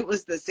 because it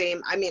was the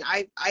same. I mean,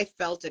 I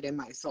felt it in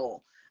my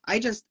soul. I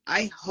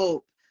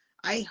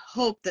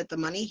hope that the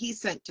money he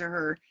sent to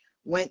her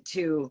went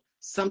to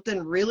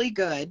something really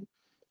good,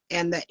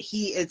 and that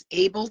he is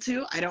able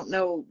to, I don't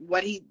know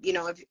what he, you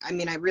know,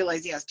 I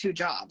realize he has 2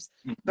 jobs,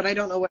 but I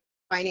don't know what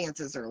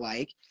finances are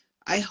like.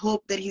 I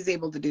hope that he's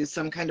able to do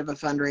some kind of a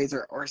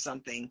fundraiser or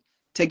something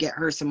to get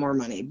her some more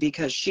money,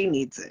 because she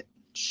needs it.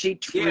 She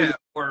truly.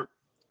 Yeah,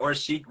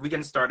 we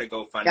can start a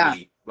GoFundMe. Yeah.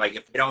 Like,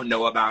 if they don't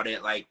know about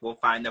it, like, we'll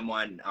find them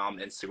on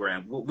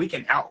Instagram. We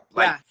can help.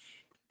 Like,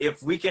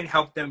 if we can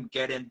help them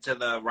get into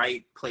the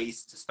right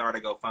place to start a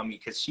GoFundMe,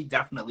 because she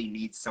definitely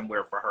needs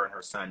somewhere for her and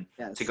her son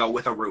to go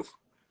with a roof.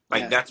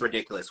 Like, that's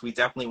ridiculous. We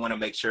definitely want to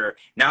make sure,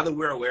 now that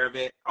we're aware of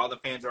it, all the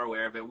fans are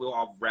aware of it, we'll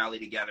all rally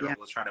together and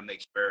we'll try to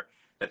make sure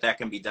that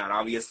can be done.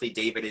 Obviously,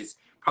 David is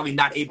probably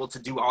not able to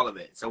do all of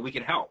it, so we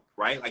can help,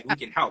 right? Like, we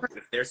can help.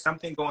 If there's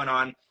something going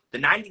on, the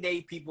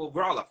 90-day people,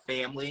 we're all a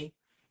family,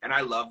 and I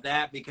love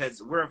that,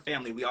 because we're a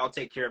family. We all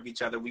take care of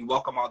each other. We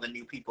welcome all the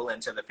new people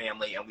into the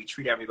family, and we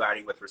treat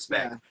everybody with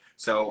respect. Yeah.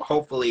 So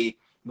hopefully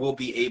we'll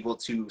be able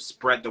to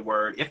spread the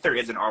word. If there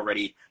isn't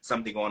already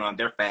something going on,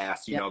 they're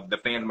fast. You know, the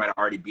fans might have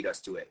already beat us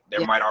to it.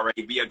 There might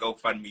already be a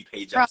GoFundMe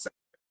page up.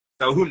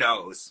 So who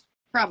knows?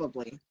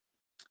 Probably.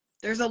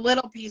 There's a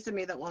little piece of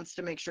me that wants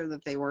to make sure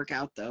that they work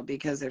out, though,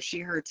 because if she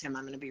hurts him,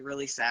 I'm going to be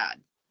really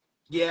sad.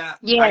 Yeah.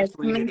 Yes,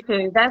 me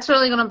too. That's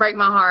really going to break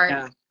my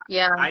heart.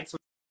 Yeah. I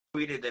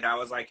tweeted that I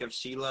was like, if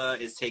Sheila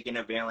is taking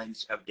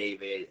advantage of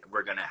David,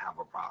 we're gonna have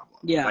a problem.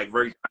 Yeah. Like,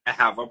 we're gonna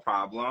have a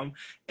problem.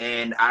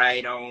 And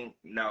I don't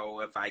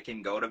know if I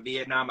can go to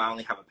Vietnam. I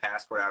only have a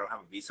passport. I don't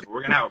have a visa, but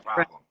we're gonna have a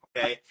problem.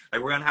 Okay?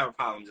 Like, we're gonna have a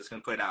problem. Just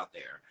gonna put it out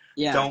there.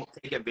 Yeah. Don't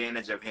take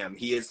advantage of him.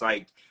 He is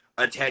like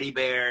a teddy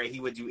bear. He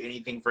would do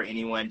anything for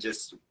anyone.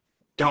 Just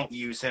don't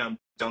use him.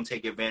 Don't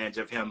take advantage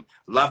of him.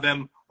 Love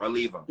him or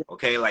leave him.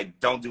 Okay? Like,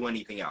 don't do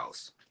anything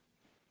else.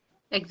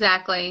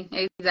 Exactly.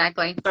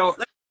 So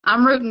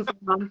I'm rooting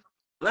for him.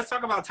 let's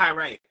talk about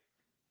Tyree.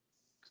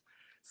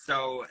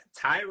 So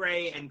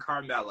Tyree and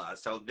Carmela.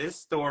 So this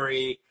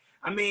story,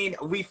 I mean,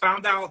 we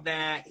found out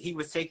that he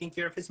was taking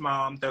care of his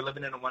mom. They're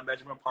living in a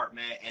 1-bedroom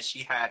apartment, and she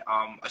had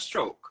a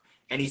stroke.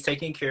 And he's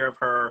taking care of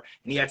her,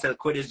 and he had to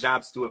quit his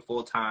job to do it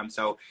full time.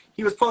 So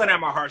he was pulling at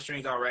my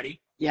heartstrings already.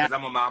 Yeah. Because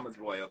I'm a mama's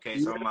boy, okay?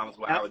 So I'm a mama's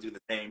boy. I would do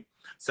the same.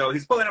 So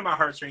he's pulling at my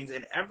heartstrings,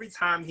 and every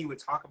time he would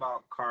talk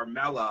about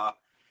Carmela,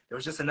 there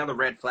was just another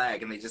red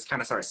flag, and they just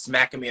kind of started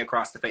smacking me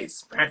across the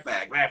face. Red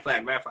flag, red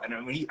flag, red flag.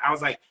 And I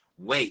was like,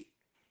 wait,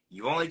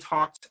 you only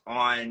talked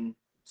on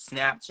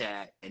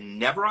Snapchat and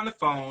never on the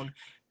phone,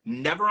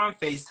 never on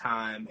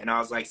FaceTime. And I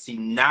was like, see,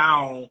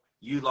 now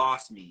you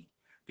lost me,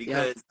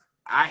 because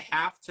I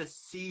have to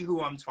see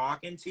who I'm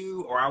talking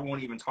to, or I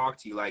won't even talk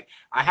to you. Like,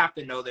 I have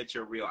to know that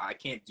you're real. I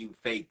can't do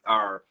fake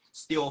or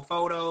steal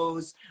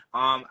photos.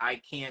 I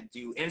can't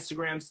do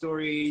Instagram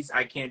stories.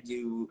 I can't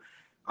do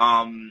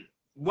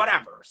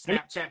whatever,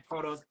 Snapchat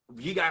photos.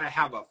 You gotta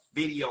have a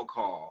video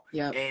call.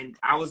 And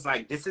I was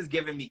like, this is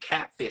giving me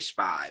catfish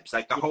vibes.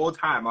 Like, the whole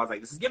time I was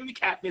like, this is giving me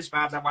catfish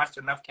vibes. I watched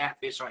enough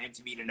catfish on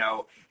MTV to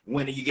know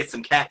when you get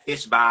some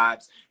catfish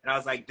vibes. And I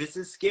was like, this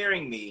is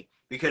scaring me,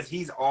 because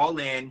he's all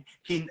in.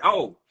 He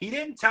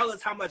didn't tell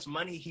us how much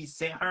money he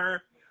sent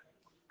her.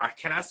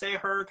 Can I say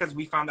her? Because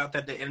we found out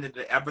that at the end of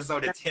the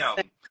episode it's him.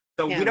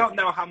 So we don't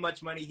know how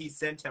much money he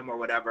sent him or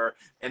whatever.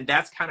 And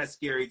that's kind of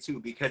scary too,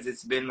 because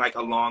it's been like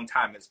a long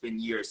time. It's been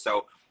years.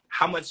 So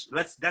how much,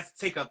 let's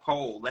take a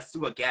poll. Let's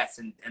do a guess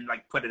and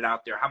like put it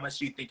out there. How much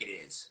do you think it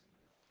is?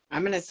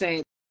 I'm going to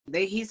say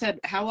he said,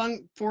 how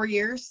long? 4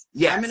 years?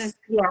 Yes. I'm going to say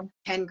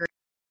 10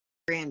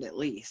 grand at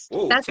least.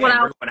 Ooh, That's 10, what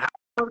I was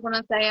going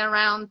to say,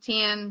 around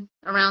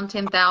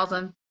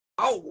 10,000.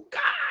 Oh,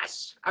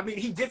 gosh. I mean,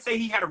 he did say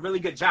he had a really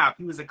good job.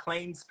 He was a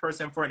claims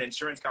person for an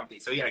insurance company.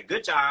 So he had a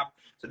good job.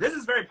 So this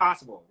is very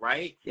possible,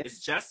 right? Yep. It's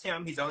just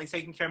him. He's only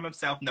taking care of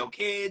himself. No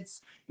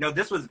kids. You know,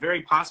 this was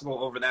very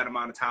possible over that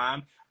amount of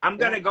time. I'm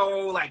going to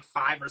go like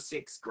 5 or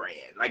 6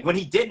 grand. Like, when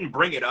he didn't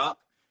bring it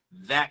up,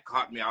 that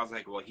caught me. I was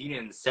like, well, he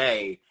didn't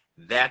say.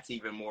 That's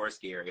even more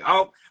scary.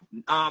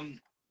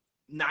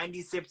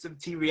 90 Sips of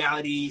Tea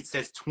Reality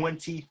says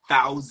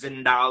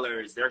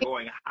 $20,000. They're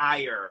going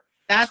higher.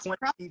 That's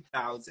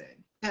 20,000.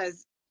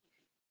 Because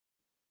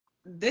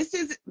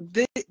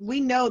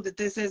we know that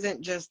this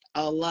isn't just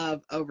a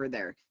love over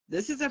there.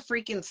 This is a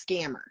freaking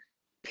scammer,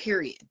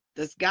 period.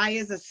 This guy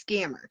is a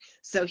scammer.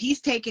 So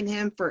he's taking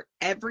him for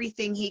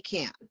everything he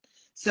can.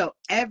 So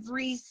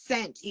every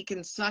cent he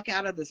can suck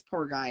out of this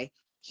poor guy,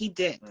 he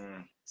did.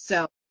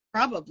 So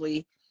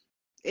probably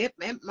it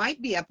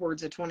might be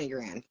upwards of 20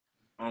 grand.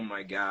 Oh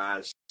my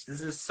gosh. This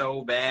is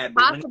so bad.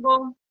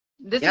 Possible.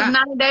 This is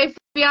 90 Day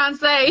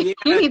Fiance.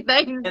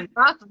 Anything is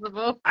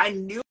possible. I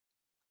knew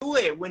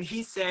it when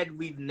he said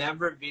we've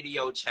never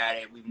video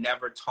chatted, we've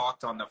never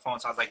talked on the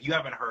phone. So I was like, you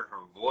haven't heard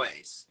her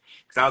voice.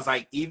 Because I was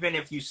like, even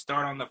if you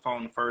start on the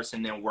phone first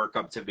and then work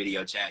up to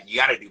video chat, you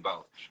got to do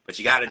both. But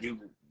you got to do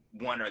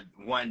one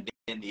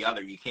then the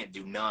other. You can't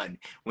do none.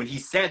 When he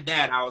said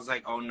that, I was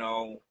like, oh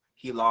no,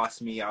 he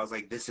lost me. I was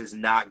like, this is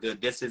not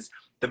good. This is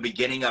the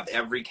beginning of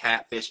every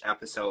catfish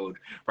episode,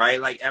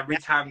 right? Like, every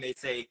time they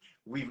say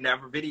we've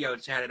never video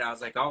chatted, I was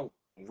like, oh,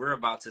 we're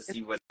about to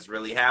see what's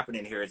really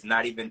happening here. It's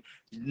not even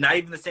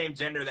the same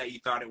gender that you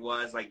thought it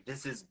was. Like,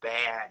 this is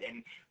bad.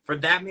 And for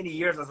that many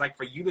years, I was like,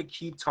 for you to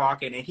keep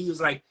talking, and he was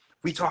like,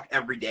 we talk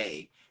every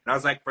day. And I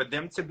was like, for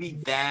them to be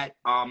that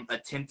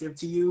attentive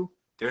to you,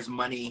 there's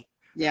money.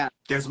 Yeah.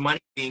 There's money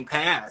being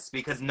passed,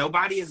 because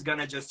nobody is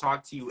gonna just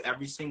talk to you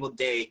every single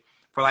day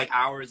for like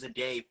hours a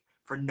day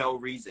for no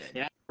reason.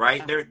 Yeah.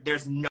 Right?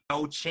 There's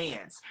no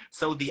chance.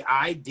 So the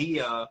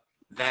idea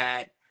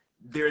that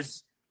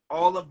there's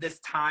all of this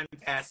time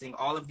passing,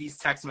 all of these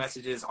text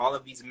messages, all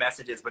of these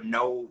messages, but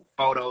no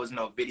photos,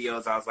 no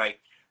videos. I was like,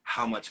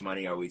 how much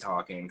money are we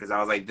talking? Because I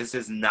was like, this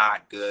is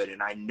not good.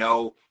 And I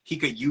know he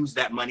could use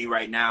that money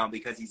right now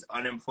because he's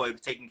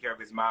unemployed, taking care of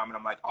his mom. And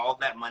I'm like, all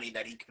that money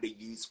that he could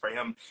have used for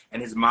him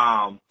and his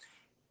mom,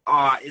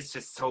 it's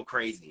just so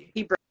crazy.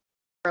 He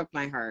broke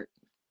my heart.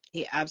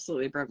 He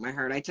absolutely broke my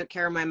heart. I took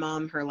care of my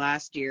mom her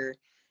last year,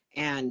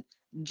 and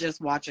just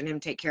watching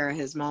him take care of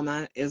his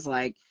mama is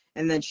like,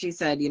 and then she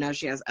said, you know,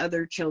 she has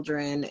other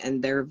children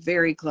and they're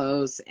very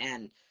close.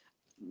 And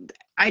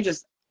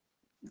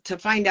to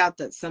find out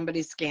that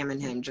somebody's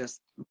scamming him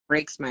just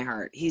breaks my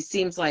heart. He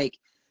seems like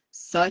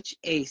such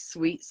a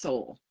sweet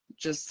soul,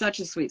 just such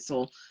a sweet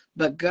soul,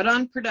 but good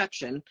on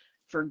production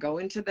for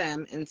going to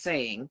them and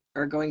saying,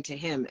 or going to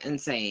him and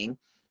saying,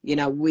 you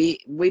know, we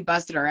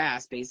busted our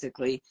ass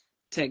basically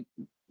to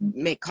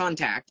make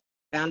contact.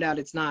 Found out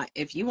it's not.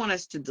 If you want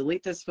us to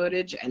delete this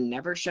footage and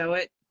never show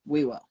it,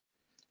 we will.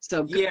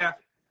 So yeah,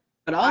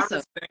 but also I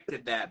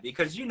respected that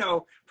because, you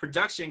know,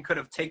 production could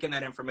have taken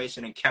that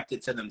information and kept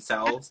it to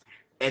themselves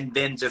and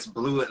then just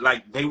blew it.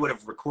 Like they would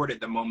have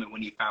recorded the moment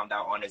when he found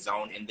out on his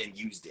own and then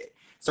used it.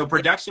 So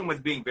production was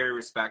being very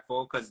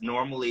respectful because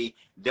normally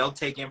they'll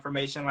take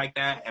information like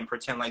that and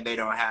pretend like they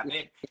don't have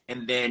it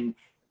and then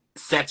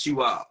set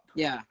you up.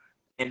 Yeah.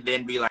 And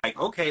then be like,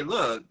 okay,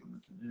 look,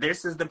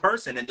 this is the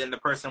person. And then the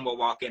person will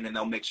walk in and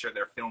they'll make sure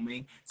they're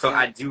filming. So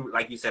I do,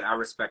 like you said, I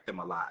respect them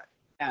a lot.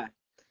 Yeah.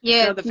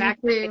 Yeah. So the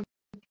fact that it's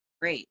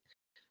great.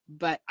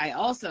 But I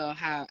also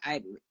have,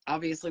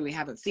 obviously we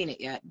haven't seen it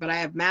yet, but I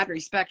have mad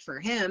respect for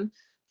him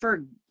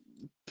for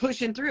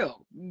pushing through,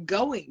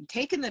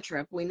 taking the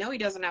trip. We know he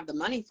doesn't have the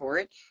money for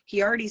it.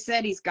 He already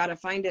said he's got to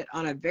find it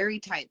on a very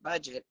tight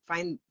budget,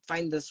 find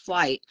this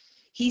flight.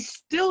 He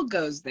still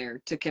goes there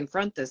to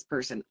confront this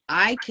person.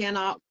 I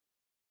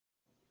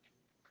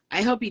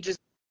hope he just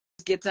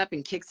gets up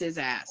and kicks his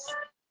ass.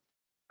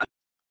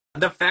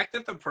 The fact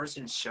that the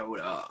person showed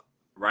up,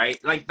 right?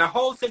 Like the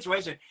whole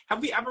situation.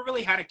 Have we ever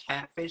really had a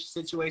catfish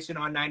situation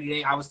on 90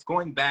 Day? I was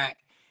going back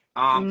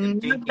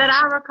and thinking, that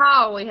I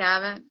recall, we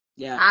haven't.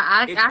 Yeah.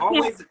 I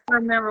can't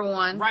remember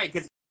one. Right,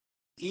 because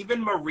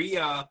even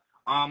Maria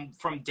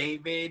from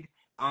David,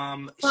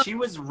 she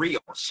was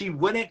real. She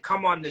wouldn't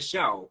come on the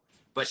show,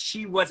 but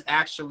she was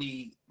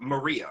actually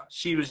Maria.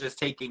 She was just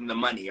taking the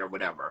money or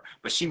whatever.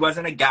 But she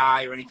wasn't a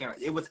guy or anything.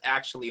 It was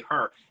actually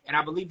her. And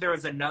I believe there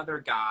was another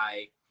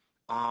guy.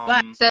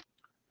 But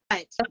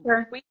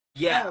we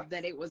know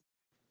that it was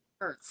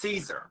her.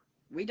 Caesar.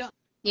 We don't.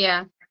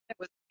 Yeah. It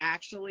was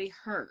actually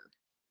her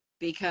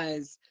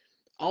because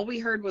all we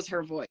heard was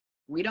her voice.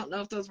 We don't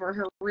know if those were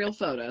her real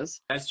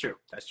photos. That's true.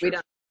 We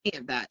don't know any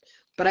of that.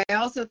 But I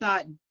also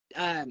thought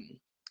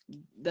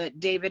that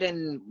David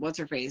and what's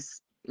her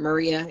face,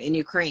 Maria in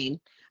Ukraine,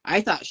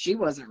 I thought she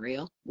wasn't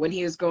real when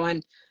he was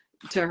going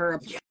to her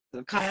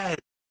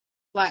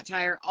flat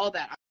tire, all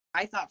that.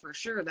 I thought for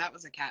sure that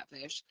was a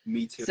catfish.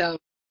 Me too. So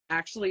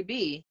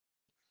actually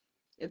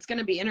it's going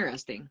to be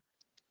interesting.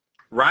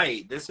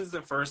 Right. This is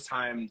the first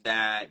time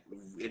that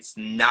it's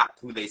not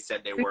who they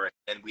said they were,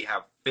 and we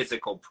have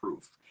physical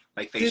proof.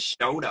 Like they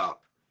showed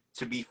up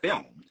to be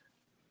filmed.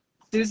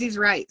 Susie's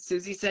right.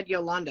 Susie said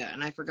Yolanda,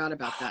 and I forgot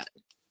about that.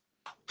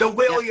 The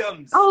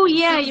Williams. Oh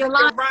yeah, Susie,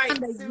 Yolanda. right,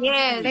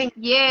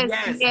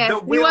 Yes. The He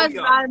was Williams.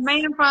 a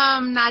man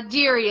from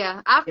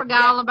Nigeria. I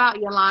forgot all about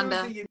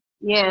Yolanda. Susie,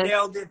 yes.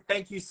 Nailed it.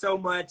 Thank you so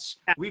much.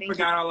 We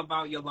forgot all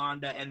about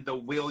Yolanda and the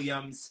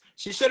Williams.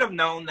 She should have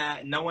known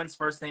that no one's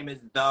first name is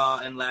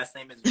and last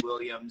name is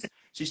Williams.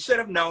 She should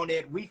have known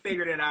it. We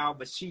figured it out,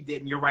 but she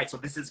didn't. You're right. So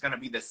this is going to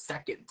be the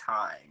second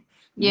time,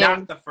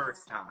 not the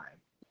first time.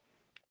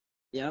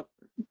 Yep.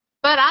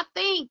 But I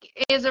think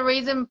is a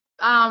reason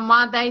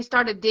why they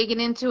started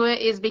digging into it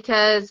is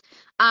because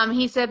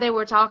he said they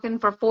were talking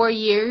for 4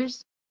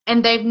 years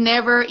and they've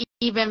never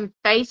even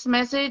face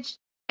messaged.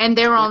 And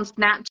they're on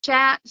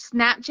Snapchat.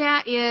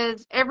 Snapchat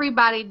is,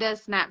 everybody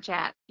does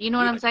Snapchat. You know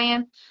what I'm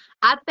saying?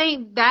 I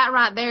think that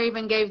right there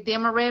even gave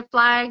them a red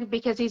flag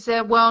because he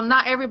said, well,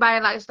 not everybody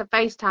likes to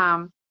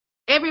FaceTime.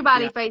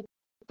 Everybody FaceTimes.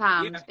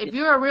 Yeah. If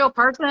you're a real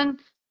person,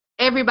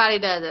 everybody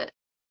does it.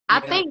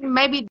 I think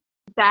maybe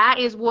that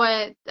is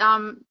what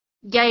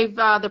gave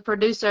the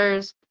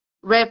producers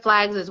red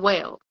flags as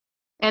well.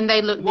 And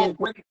they looked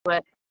into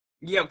it.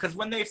 Yeah, because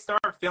when they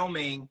start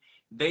filming,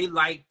 they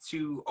like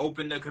to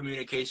open the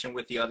communication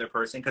with the other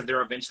person because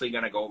they're eventually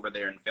going to go over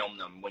there and film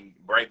them.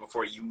 Right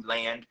before you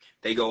land,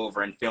 they go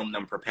over and film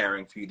them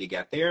preparing for you to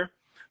get there.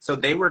 So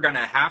they were going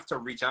to have to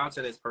reach out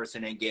to this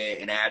person and get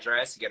an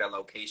address, get a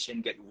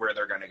location, get where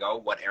they're going to go,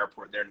 what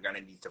airport they're going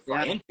to need to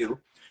fly into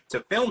to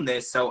film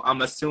this. So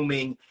I'm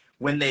assuming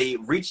when they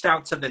reached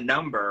out to the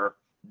number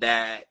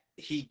that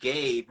he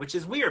gave, which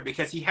is weird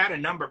because he had a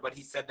number, but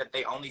he said that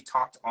they only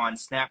talked on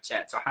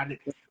Snapchat.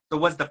 So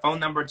was the phone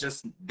number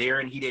just there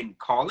and he didn't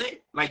call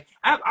it? Like,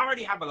 I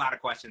already have a lot of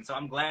questions. So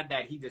I'm glad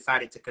that he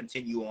decided to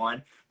continue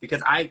on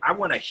because I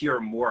want to hear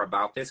more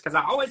about this because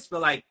I always feel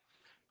like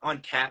on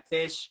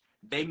Catfish,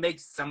 they make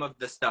some of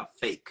the stuff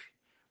fake.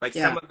 Like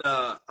some of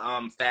the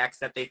facts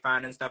that they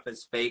find and stuff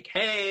is fake.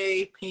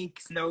 Hey, pink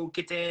snow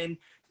kitten.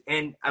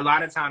 And a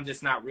lot of times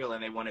it's not real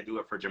and they want to do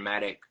it for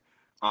dramatic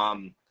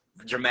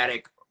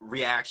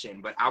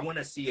reaction. But I want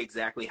to see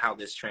exactly how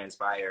this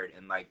transpired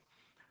and like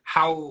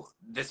how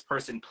this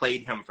person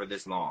played him for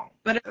this long.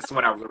 But that's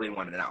what I really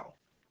want to know.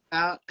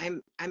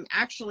 I'm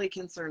actually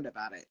concerned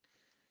about it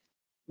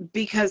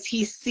because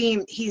he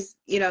said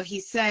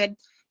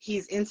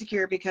he's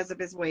insecure because of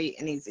his weight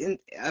and he's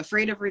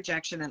afraid of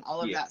rejection and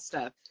all of that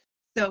stuff.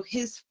 So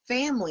his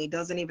family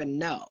doesn't even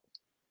know.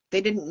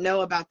 They didn't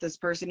know about this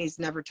person. He's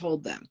never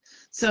told them.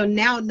 So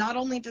now not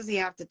only does he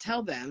have to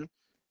tell them,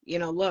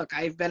 look,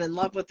 I've been in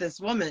love with this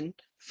woman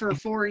for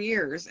 4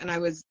 years and I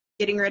was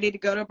getting ready to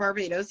go to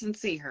Barbados and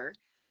see her.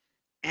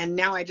 And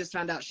now I just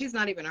found out she's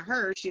not even a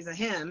her, she's a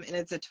him. And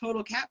it's a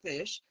total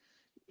catfish,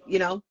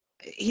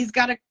 he's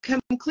got to come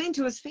clean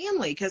to his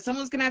family because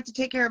someone's going to have to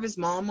take care of his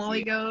mom while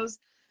he goes.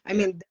 I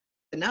mean,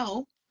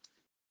 no,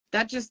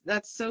 that's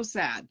so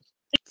sad.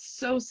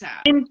 So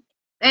sad.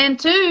 And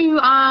two,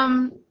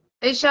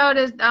 it showed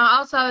us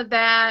also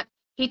that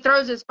he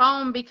throws his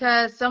phone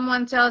because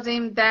someone tells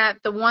him that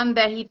the one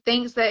that he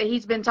thinks that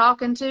he's been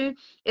talking to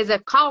is a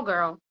call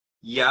girl.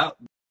 Yep.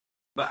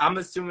 But I'm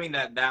assuming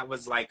that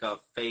was like a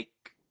fake,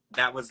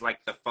 that was like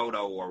the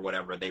photo or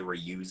whatever they were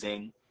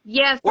using.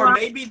 Yes. Or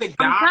maybe the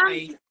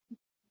guy.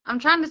 I'm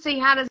trying to see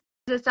how does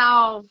this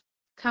all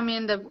come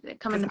into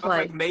play.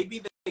 Like,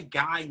 maybe the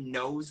guy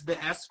knows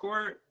the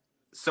escort,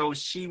 so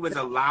she was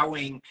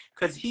allowing,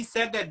 because he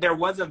said that there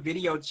was a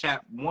video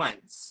chat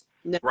once,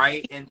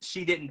 right? And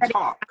she didn't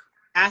talk.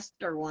 Asked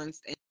her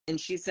once, and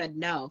she said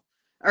no.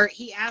 Or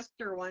he asked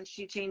her once,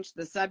 she changed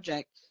the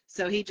subject,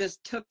 so he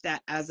just took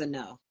that as a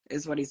no,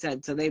 is what he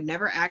said. So they've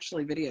never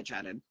actually video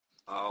chatted.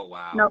 Oh,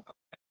 wow. Nope.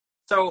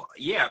 So,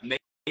 yeah,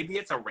 maybe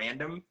it's a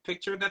random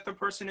picture that the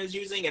person is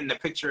using, and the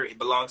picture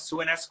belongs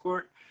to an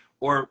escort.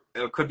 Or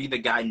it could be the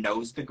guy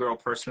knows the girl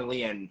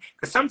personally. And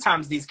because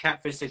sometimes these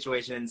catfish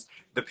situations,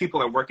 the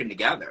people are working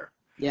together.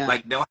 Yeah.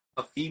 Like, they'll have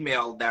a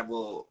female that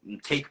will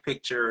take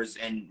pictures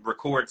and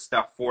record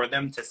stuff for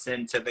them to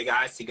send to the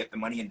guys to get the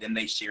money, and then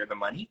they share the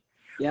money.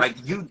 Yeah. Like,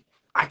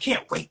 I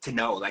can't wait to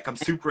know. Like, I'm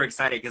super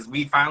excited because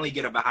we finally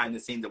get a behind the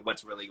scenes of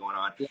what's really going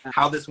on. Yeah.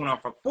 How this went on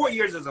for 4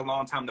 years is a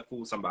long time to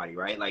fool somebody,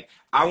 right? Like,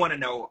 I want to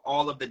know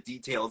all of the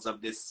details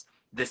of this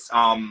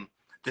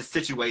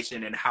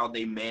situation and how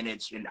they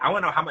managed. And I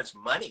want to know how much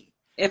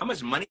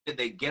money did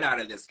they get out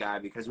of this guy?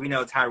 Because we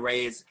know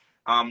Tyree is,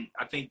 I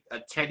think, a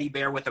teddy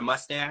bear with a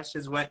mustache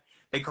is what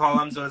they call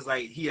him. So it's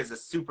like, he is a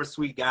super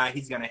sweet guy.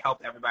 He's going to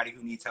help everybody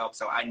who needs help.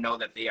 So I know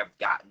that they have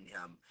gotten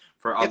him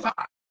for a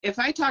lot. If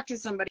I talk to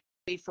somebody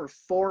for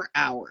 4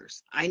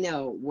 hours, I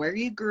know where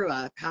you grew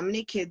up, how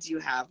many kids you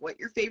have, what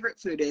your favorite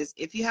food is,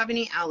 if you have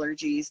any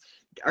allergies,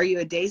 are you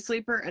a day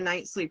sleeper, a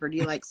night sleeper, do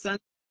you like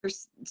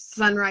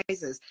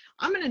sunrises?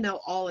 I'm going to know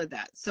all of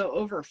that. So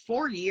over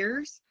 4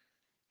 years,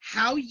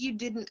 how you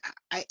didn't,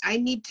 I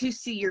need to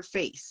see your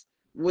face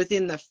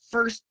within the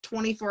first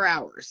 24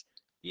 hours.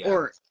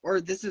 Yeah.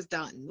 Or this is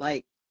done.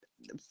 Like,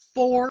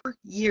 4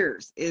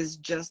 years is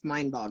just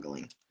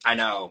mind-boggling. I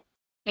know.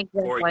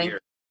 Exactly. 4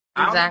 years.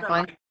 Exactly. I don't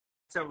even like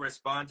to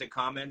respond to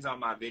comments on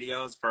my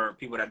videos for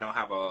people that don't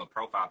have a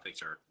profile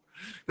picture.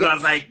 Because I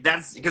was like,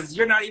 that's because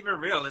you're not even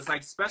real. It's like,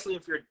 especially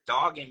if you're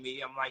dogging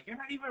me, I'm like, you're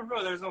not even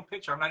real. There's no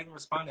picture. I'm not even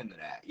responding to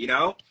that, you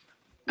know?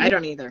 I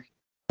don't either.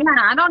 Yeah,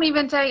 I don't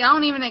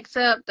even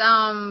accept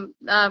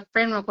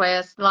friend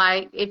requests.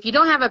 Like, if you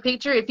don't have a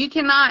picture, if you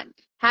cannot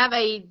have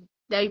a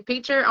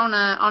picture on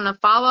a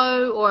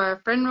follow or a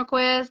friend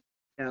request,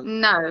 yep.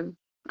 No,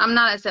 I'm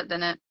not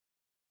accepting it.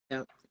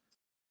 Yep.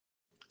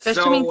 There's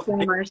too many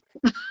scammers.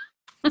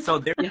 So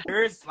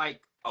there's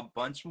like a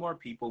bunch more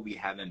people we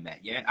haven't met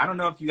yet. I don't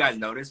know if you guys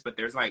noticed, but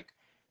there's like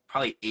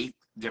probably 8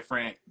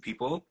 different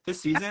people this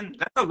season.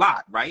 That's a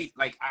lot, right?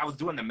 Like, I was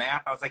doing the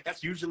math. I was like,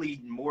 that's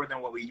usually more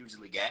than what we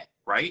usually get,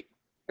 right?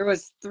 There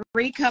was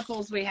 3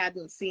 couples we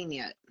hadn't seen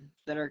yet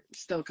that are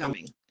still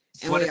coming.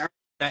 And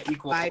that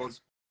equals 5.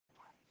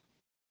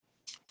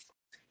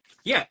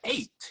 Yeah,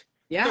 8.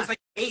 Yeah. There's like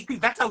 8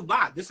 people. That's a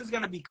lot. This is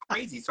going to be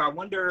crazy. So I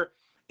wonder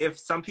if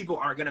some people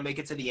aren't going to make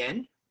it to the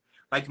end.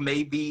 Like,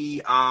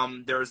 maybe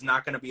there's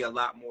not going to be a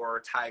lot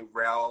more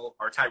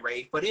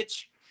Tyree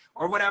footage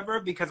or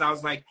whatever, because I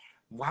was like,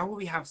 why would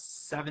we have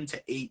 7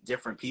 to 8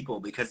 different people?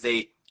 Because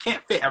they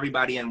can't fit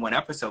everybody in one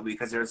episode,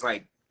 because there's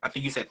like, I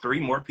think you said 3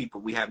 more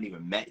people we haven't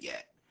even met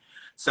yet.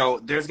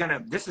 So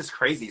this is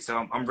crazy.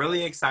 So I'm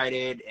really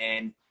excited,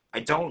 and I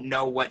don't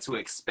know what to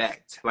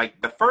expect. Like,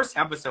 the first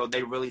episode,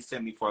 they really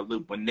sent me for a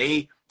loop. When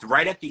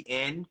right at the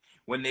end,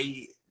 when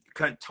they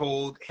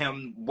told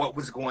him what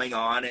was going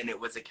on, and it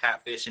was a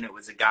catfish and it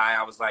was a guy,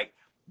 I was like,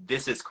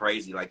 this is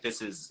crazy. Like,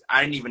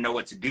 I didn't even know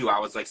what to do. I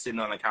was like sitting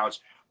on the couch,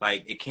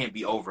 like, it can't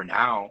be over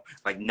now.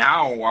 Like,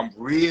 now I'm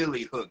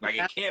really hooked. Like,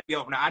 it can't be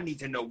over now. I need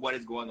to know what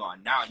is going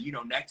on now.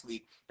 Next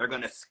week, they're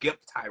going to skip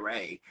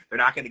Tyree. They're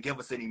not going to give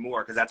us any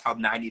more, because that's how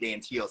 90 Day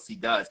in TLC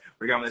does.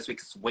 We're going to this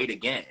week wait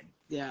again.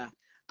 Yeah.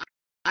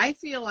 I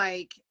feel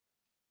like,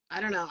 I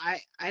don't know.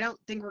 I don't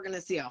think we're going to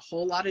see a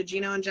whole lot of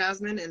Gino and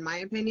Jasmine, in my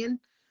opinion.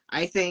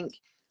 I think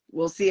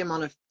we'll see them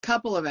on a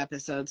couple of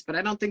episodes, but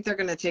I don't think they're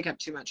going to take up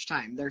too much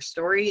time. Their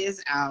story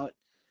is out.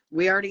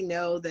 We already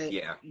know that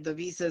the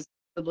visa's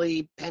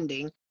probably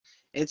pending.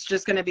 It's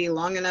just going to be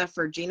long enough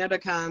for Gino to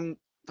come,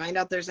 find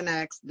out there's an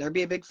ex, there'll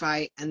be a big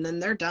fight, and then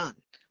they're done.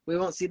 We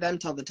won't see them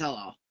till the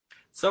tell-all.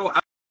 So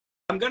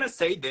I'm going to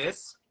say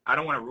this. I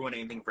don't want to ruin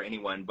anything for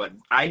anyone, but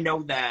I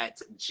know that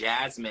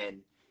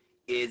Jasmine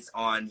is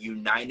on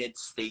United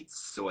States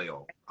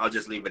soil. I'll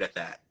just leave it at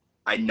that.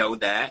 I know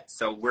that.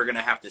 So we're going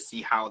to have to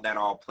see how that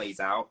all plays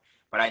out.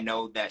 But I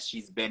know that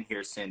she's been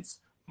here since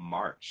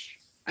March.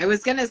 I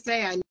was going to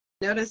say, I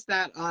noticed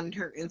that on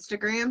her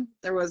Instagram.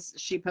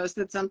 She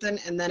posted something,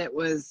 and then it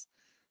was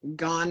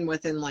gone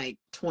within like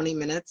 20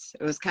 minutes.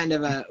 It was kind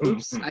of a,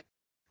 oops.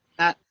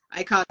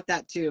 I caught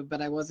that too,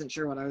 but I wasn't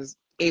sure what I was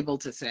able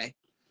to say.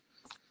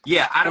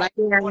 Yeah, I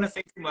don't want to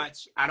say too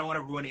much. I don't want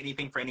to ruin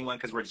anything for anyone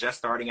because we're just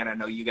starting, and I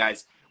know you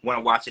guys want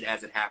to watch it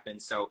as it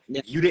happens. So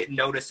if you didn't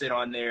notice it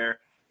on there,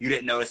 you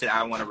didn't notice it. I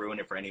don't want to ruin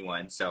it for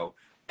anyone. So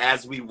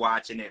as we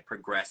watch and it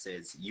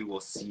progresses, you will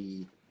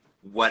see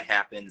what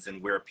happens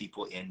and where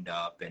people end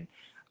up. And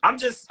I'm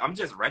just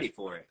ready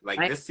for it. Like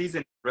this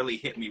season really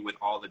hit me with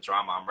all the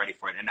drama. I'm ready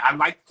for it. And I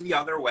like the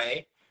other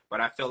way,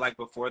 but I feel like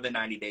Before the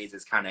 90 Days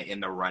is kind of in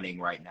the running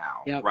right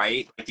now,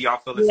 right? Like, do y'all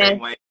feel the same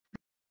way?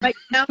 Like,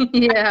 no,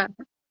 yeah.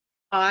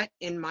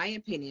 In my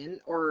opinion,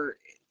 or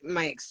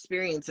my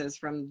experiences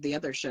from the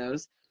other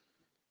shows,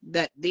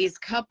 that these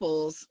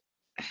couples,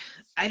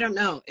 I don't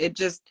know,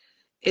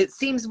 it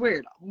seems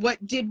weird.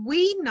 What did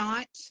we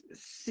not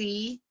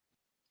see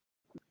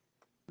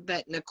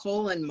that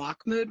Nicole and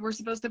Mahmoud were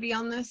supposed to be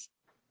on this?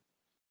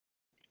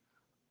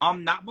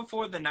 Not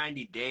Before the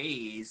 90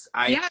 Days.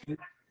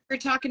 We're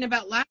talking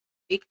about last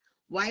week.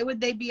 Why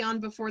would they be on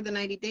Before the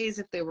 90 Days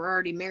if they were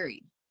already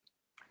married?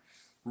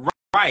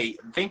 Right.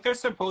 I think they're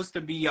supposed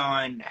to be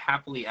on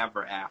Happily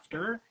Ever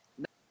After.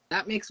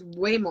 That makes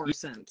way more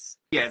sense.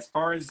 Yeah, as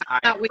far as I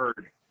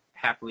heard,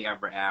 Happily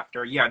Ever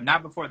After. Yeah,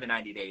 not Before the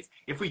 90 Days.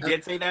 If we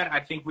did say that, I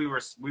think we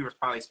were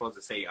probably supposed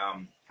to say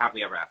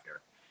Happily Ever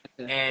After.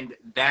 And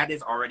that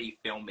is already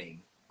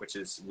filming, which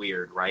is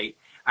weird, right?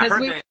 I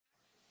heard that.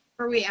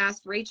 We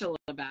asked Rachel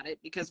about it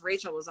because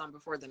Rachel was on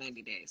Before the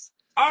 90 Days.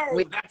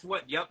 Oh,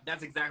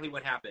 that's exactly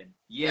what happened.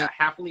 Yeah,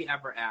 Happily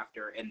Ever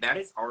After, and that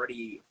is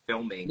already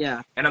filming.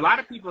 Yeah. And a lot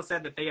of people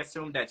said that they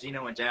assumed that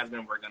Gino and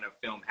Jasmine were going to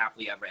film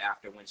Happily Ever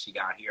After when she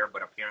got here,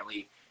 but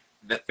apparently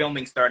the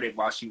filming started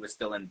while she was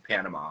still in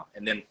Panama.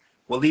 And then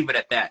we'll leave it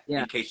at that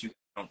in case you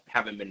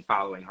haven't been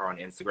following her on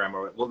Instagram,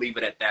 or we'll leave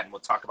it at that and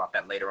we'll talk about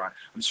that later on.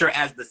 I'm sure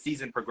as the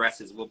season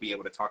progresses, we'll be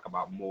able to talk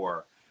about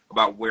more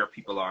about where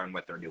people are and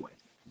what they're doing.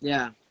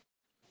 Yeah.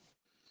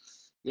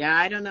 Yeah,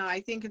 I don't know.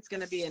 I think it's going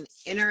to be an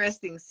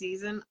interesting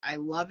season. I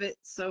love it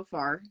so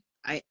far.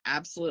 I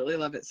absolutely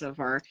love it so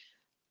far.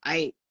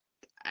 I've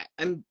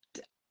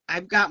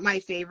got my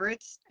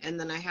favorites, and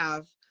then I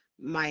have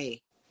my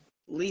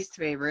least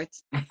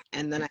favorites,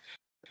 and then I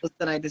have those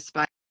that I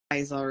despise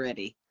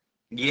already.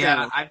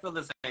 Yeah, so I feel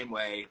the same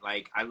way.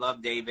 Like, I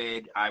love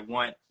David. I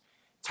want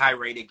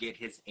Tyree to get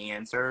his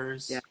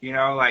answers. Yeah. You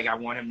know, like, I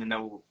want him to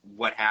know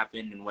what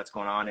happened and what's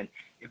going on. And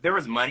if there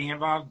was money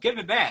involved, give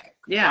it back.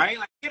 Yeah. Right?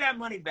 Like, get that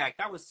money back.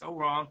 That was so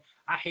wrong.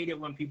 I hate it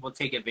when people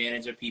take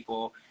advantage of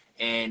people.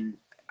 And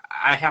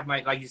I have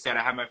like you said,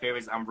 I have my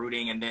favorites. I'm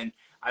rooting. And then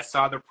I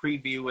saw the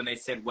preview and they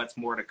said what's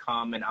more to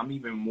come. And I'm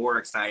even more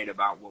excited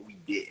about what we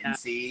didn't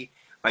see.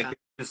 Like, there's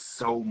just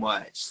so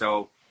much.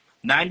 So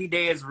 90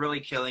 Day is really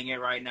killing it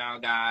right now,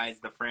 guys.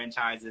 The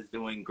franchise is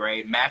doing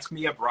great. Match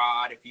Me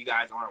Abroad, if you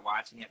guys aren't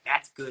watching it,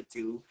 that's good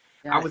too.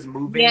 Yeah. I was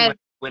moving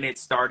when it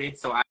started,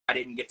 so I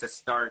didn't get to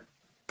start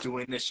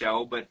doing the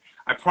show. But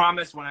I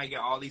promise when I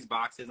get all these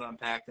boxes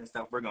unpacked and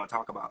stuff, we're going to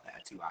talk about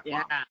that too.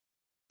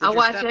 I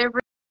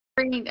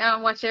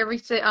watch every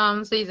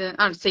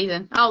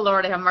season. Oh,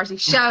 Lord have mercy.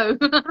 Show.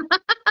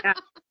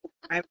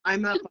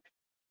 I'm up.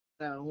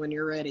 So when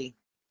you're ready.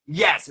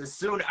 Yes, as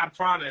soon, I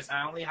promise.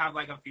 I only have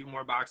like a few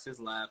more boxes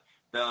left.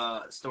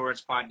 The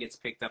storage pod gets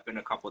picked up in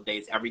a couple of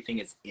days. Everything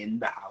is in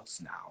the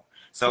house now.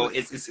 So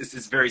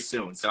it's very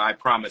soon. So I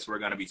promise we're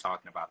going to be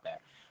talking about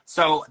that.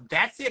 So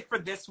that's it for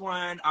this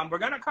one. We're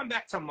going to come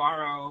back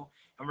tomorrow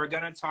and we're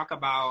going to talk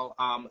about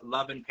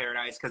Love in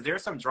Paradise because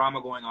there's some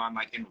drama going on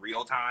like in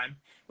real time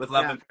with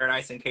Love in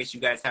Paradise. In case you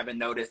guys haven't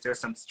noticed, there's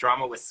some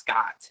drama with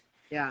Scott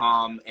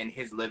and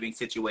his living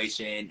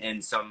situation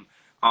and some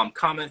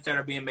comments that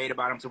are being made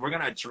about him. So we're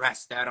going to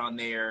address that on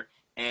there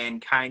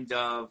and kind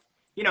of,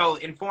 you know,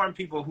 inform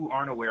people who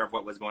aren't aware of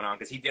what was going on.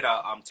 Because he did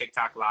a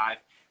TikTok live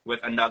with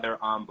another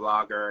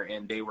blogger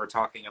and they were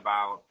talking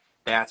about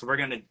that. So we're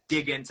going to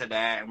dig into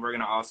that. And we're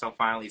going to also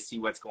finally see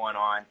what's going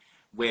on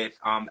with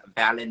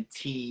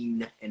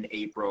Valentine in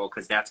April,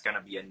 because that's going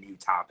to be a new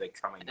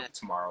topic coming up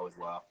tomorrow as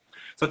well.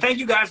 So thank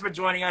you guys for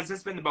joining us. This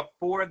has been the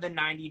Before the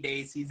 90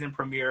 Days season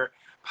premiere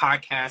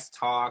podcast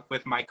talk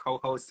with my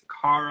co-hosts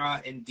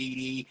Kara and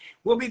DeeDee.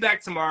 We'll be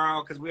back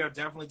tomorrow because we are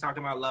definitely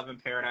talking about Love in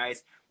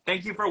Paradise.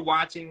 Thank you for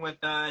watching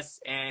with us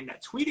and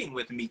tweeting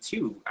with me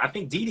too. I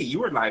think DeeDee, you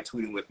were live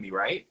tweeting with me,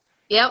 right?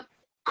 Yep.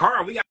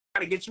 Kara, we got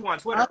to get you on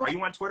Twitter. Are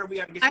you on Twitter? We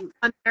got to get you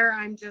on there.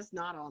 I'm just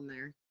not on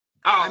there.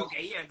 Oh,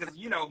 okay, yeah, because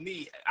you know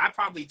me, I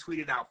probably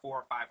tweeted out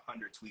 400 or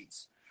 500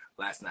 tweets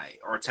last night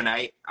or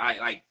tonight.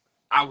 I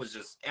was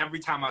just, every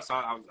time I saw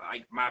it, I was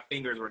like, my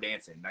fingers were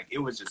dancing. Like, it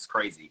was just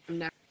crazy.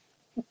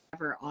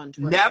 Never on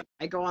Twitter. Never.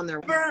 I go on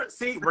there.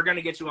 See, we're going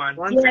to get you on.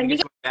 You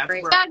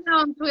gotta go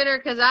on Twitter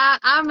because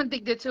I'm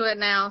addicted to it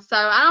now. So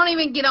I don't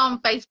even get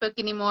on Facebook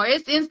anymore.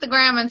 It's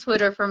Instagram and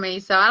Twitter for me.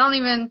 So I don't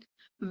even,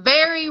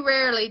 very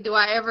rarely do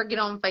I ever get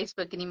on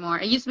Facebook anymore.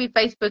 It used to be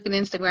Facebook and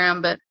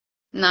Instagram, but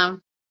no.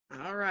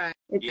 All right.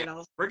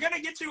 Yeah, we're going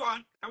to get you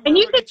on. And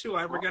you can say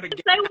what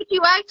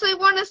you actually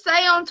want to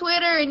say on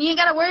Twitter, and you ain't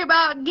got to worry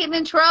about getting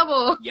in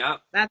trouble.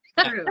 Yep. That's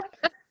true.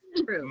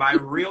 True. My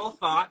real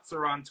thoughts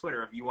are on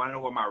Twitter. If you want to know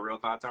what my real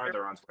thoughts are,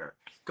 they're on Twitter.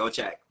 Go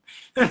check.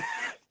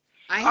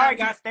 All right,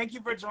 guys. Thank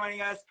you for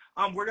joining us.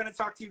 We're going to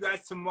talk to you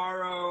guys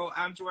tomorrow.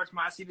 I'm George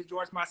Mossey, the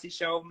George Mossey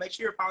Show. Make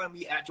sure you're following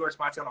me at George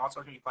Mossey on all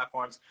social media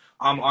platforms,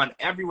 on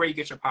everywhere you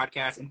get your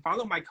podcast. And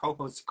follow my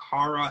co-hosts,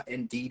 Kara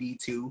and DeeDee,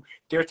 too.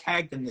 They're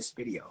tagged in this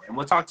video. And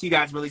we'll talk to you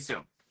guys really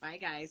soon. Bye,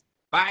 guys.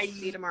 Bye.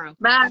 See you tomorrow.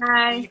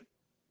 Bye.